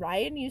scarily.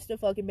 Ryan used to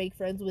fucking make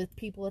friends with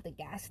people at the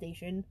gas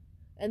station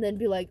and then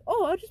be like,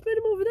 oh, I just met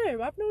him over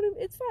there. I've known him.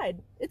 It's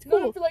fine. It's cool.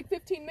 Known him for like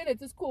 15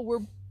 minutes. It's cool. We're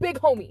big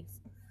homies.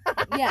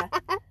 Yeah.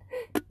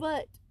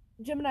 But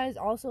Geminis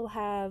also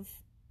have,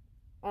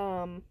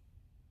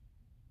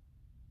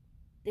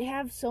 they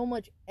have so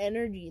much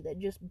energy that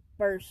just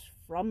bursts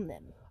from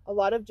them. A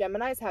lot of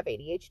Geminis have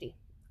ADHD.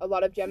 A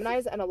lot of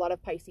Geminis and a lot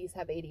of Pisces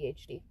have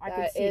ADHD. I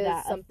can see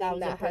that. Something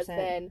that has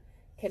been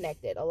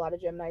connected. A lot of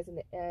Geminis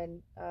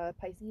and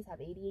Pisces have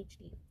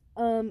ADHD.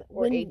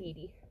 Or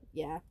ADD.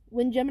 Yeah.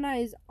 When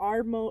Geminis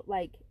are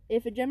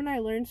if a Gemini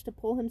learns to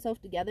pull himself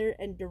together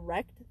and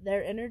direct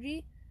their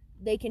energy,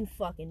 they can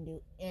fucking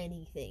do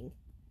anything.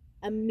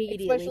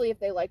 Immediately. Especially if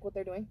they like what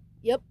they're doing.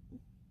 Yep.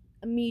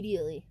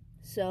 Immediately.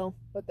 So.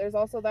 But there's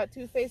also that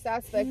two-faced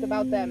aspect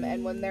about them.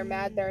 And when they're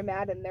mad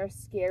and they're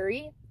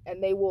scary.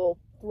 And they will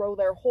throw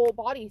their whole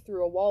body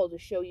through a wall to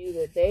show you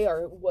that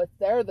they're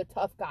the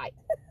tough guy.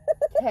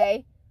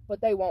 Okay?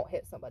 But they won't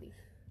hit somebody.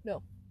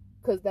 No.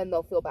 Because then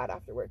they'll feel bad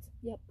afterwards.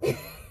 Yep.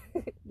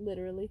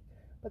 Literally.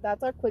 But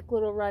that's our quick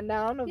little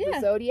rundown of the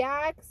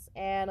zodiacs.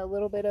 And a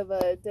little bit of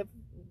a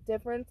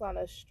difference on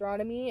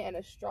astronomy and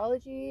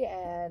astrology.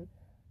 And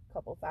a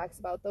couple facts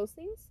about those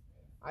things.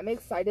 I'm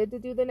excited to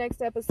do the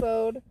next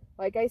episode.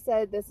 Like I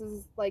said, this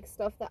is like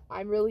stuff that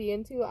I'm really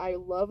into. I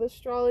love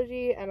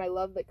astrology, and I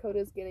love that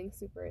Coda's getting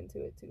super into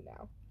it too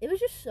now. It was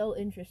just so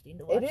interesting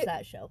to watch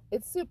that show.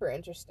 It's super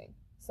interesting.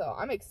 So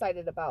I'm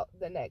excited about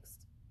the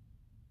next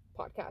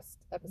podcast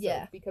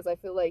episode because I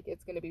feel like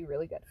it's going to be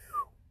really good.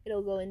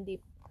 It'll go in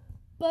deep.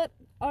 But,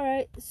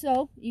 alright,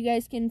 so you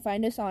guys can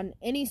find us on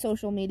any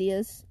social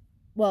medias.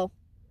 Well,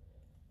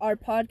 our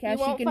podcast. You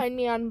won't find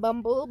me on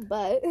Bumble,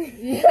 but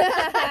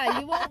yeah,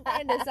 you won't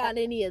find us on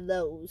any of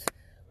those.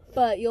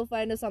 But you'll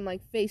find us on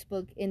like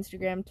Facebook,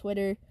 Instagram,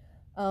 Twitter.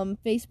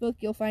 Facebook,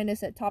 you'll find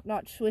us at Top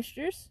Notch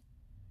Swishers.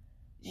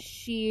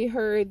 She,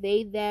 her,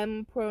 they,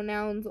 them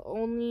pronouns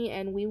only,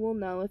 and we will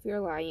know if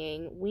you're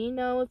lying. We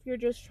know if you're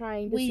just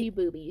trying to see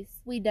boobies.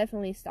 We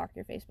definitely stalk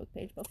your Facebook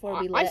page before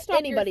we let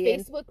anybody in.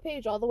 I stalk your Facebook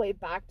page all the way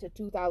back to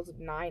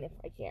 2009 if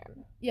I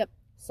can. Yep.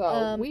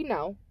 So we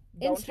know.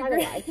 Don't try to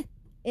lie.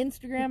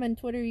 Instagram and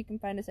Twitter, you can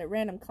find us at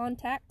Random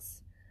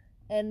Contacts.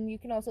 And you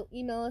can also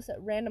email us at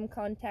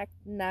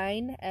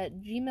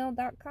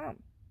randomcontact9@gmail.com.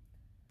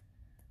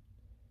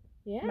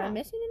 Yeah. Am I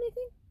missing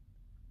anything?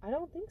 I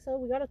don't think so.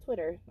 We got a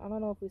Twitter. I don't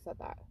know if we said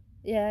that.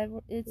 Yeah,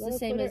 it's the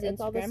same as Instagram.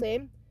 It's all the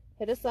same.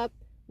 Hit us up.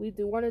 We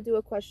do want to do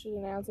a question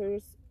and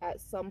answers at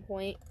some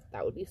point.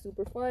 That would be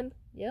super fun.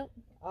 Yep.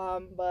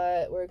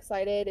 But we're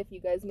excited. If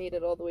you guys made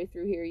it all the way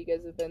through here, you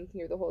guys have been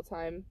here the whole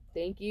time.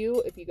 Thank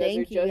you. If you guys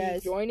are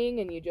just joining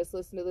and you just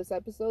listened to this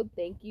episode,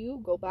 thank you.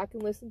 Go back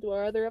and listen to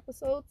our other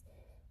episodes.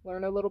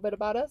 Learn a little bit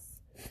about us.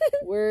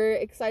 We're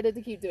excited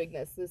to keep doing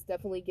this. This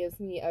definitely gives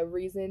me a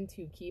reason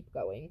to keep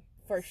going.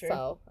 For sure.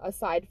 So,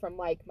 aside from,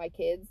 like, my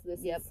kids,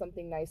 this is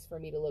something nice for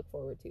me to look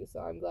forward to. So,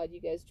 I'm glad you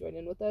guys joined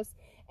in with us.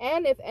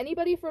 And if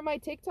anybody from my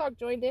TikTok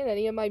joined in,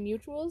 any of my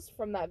mutuals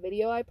from that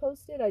video I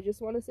posted, I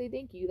just want to say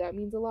thank you. That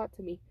means a lot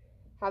to me.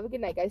 Have a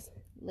good night, guys.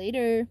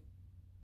 Later.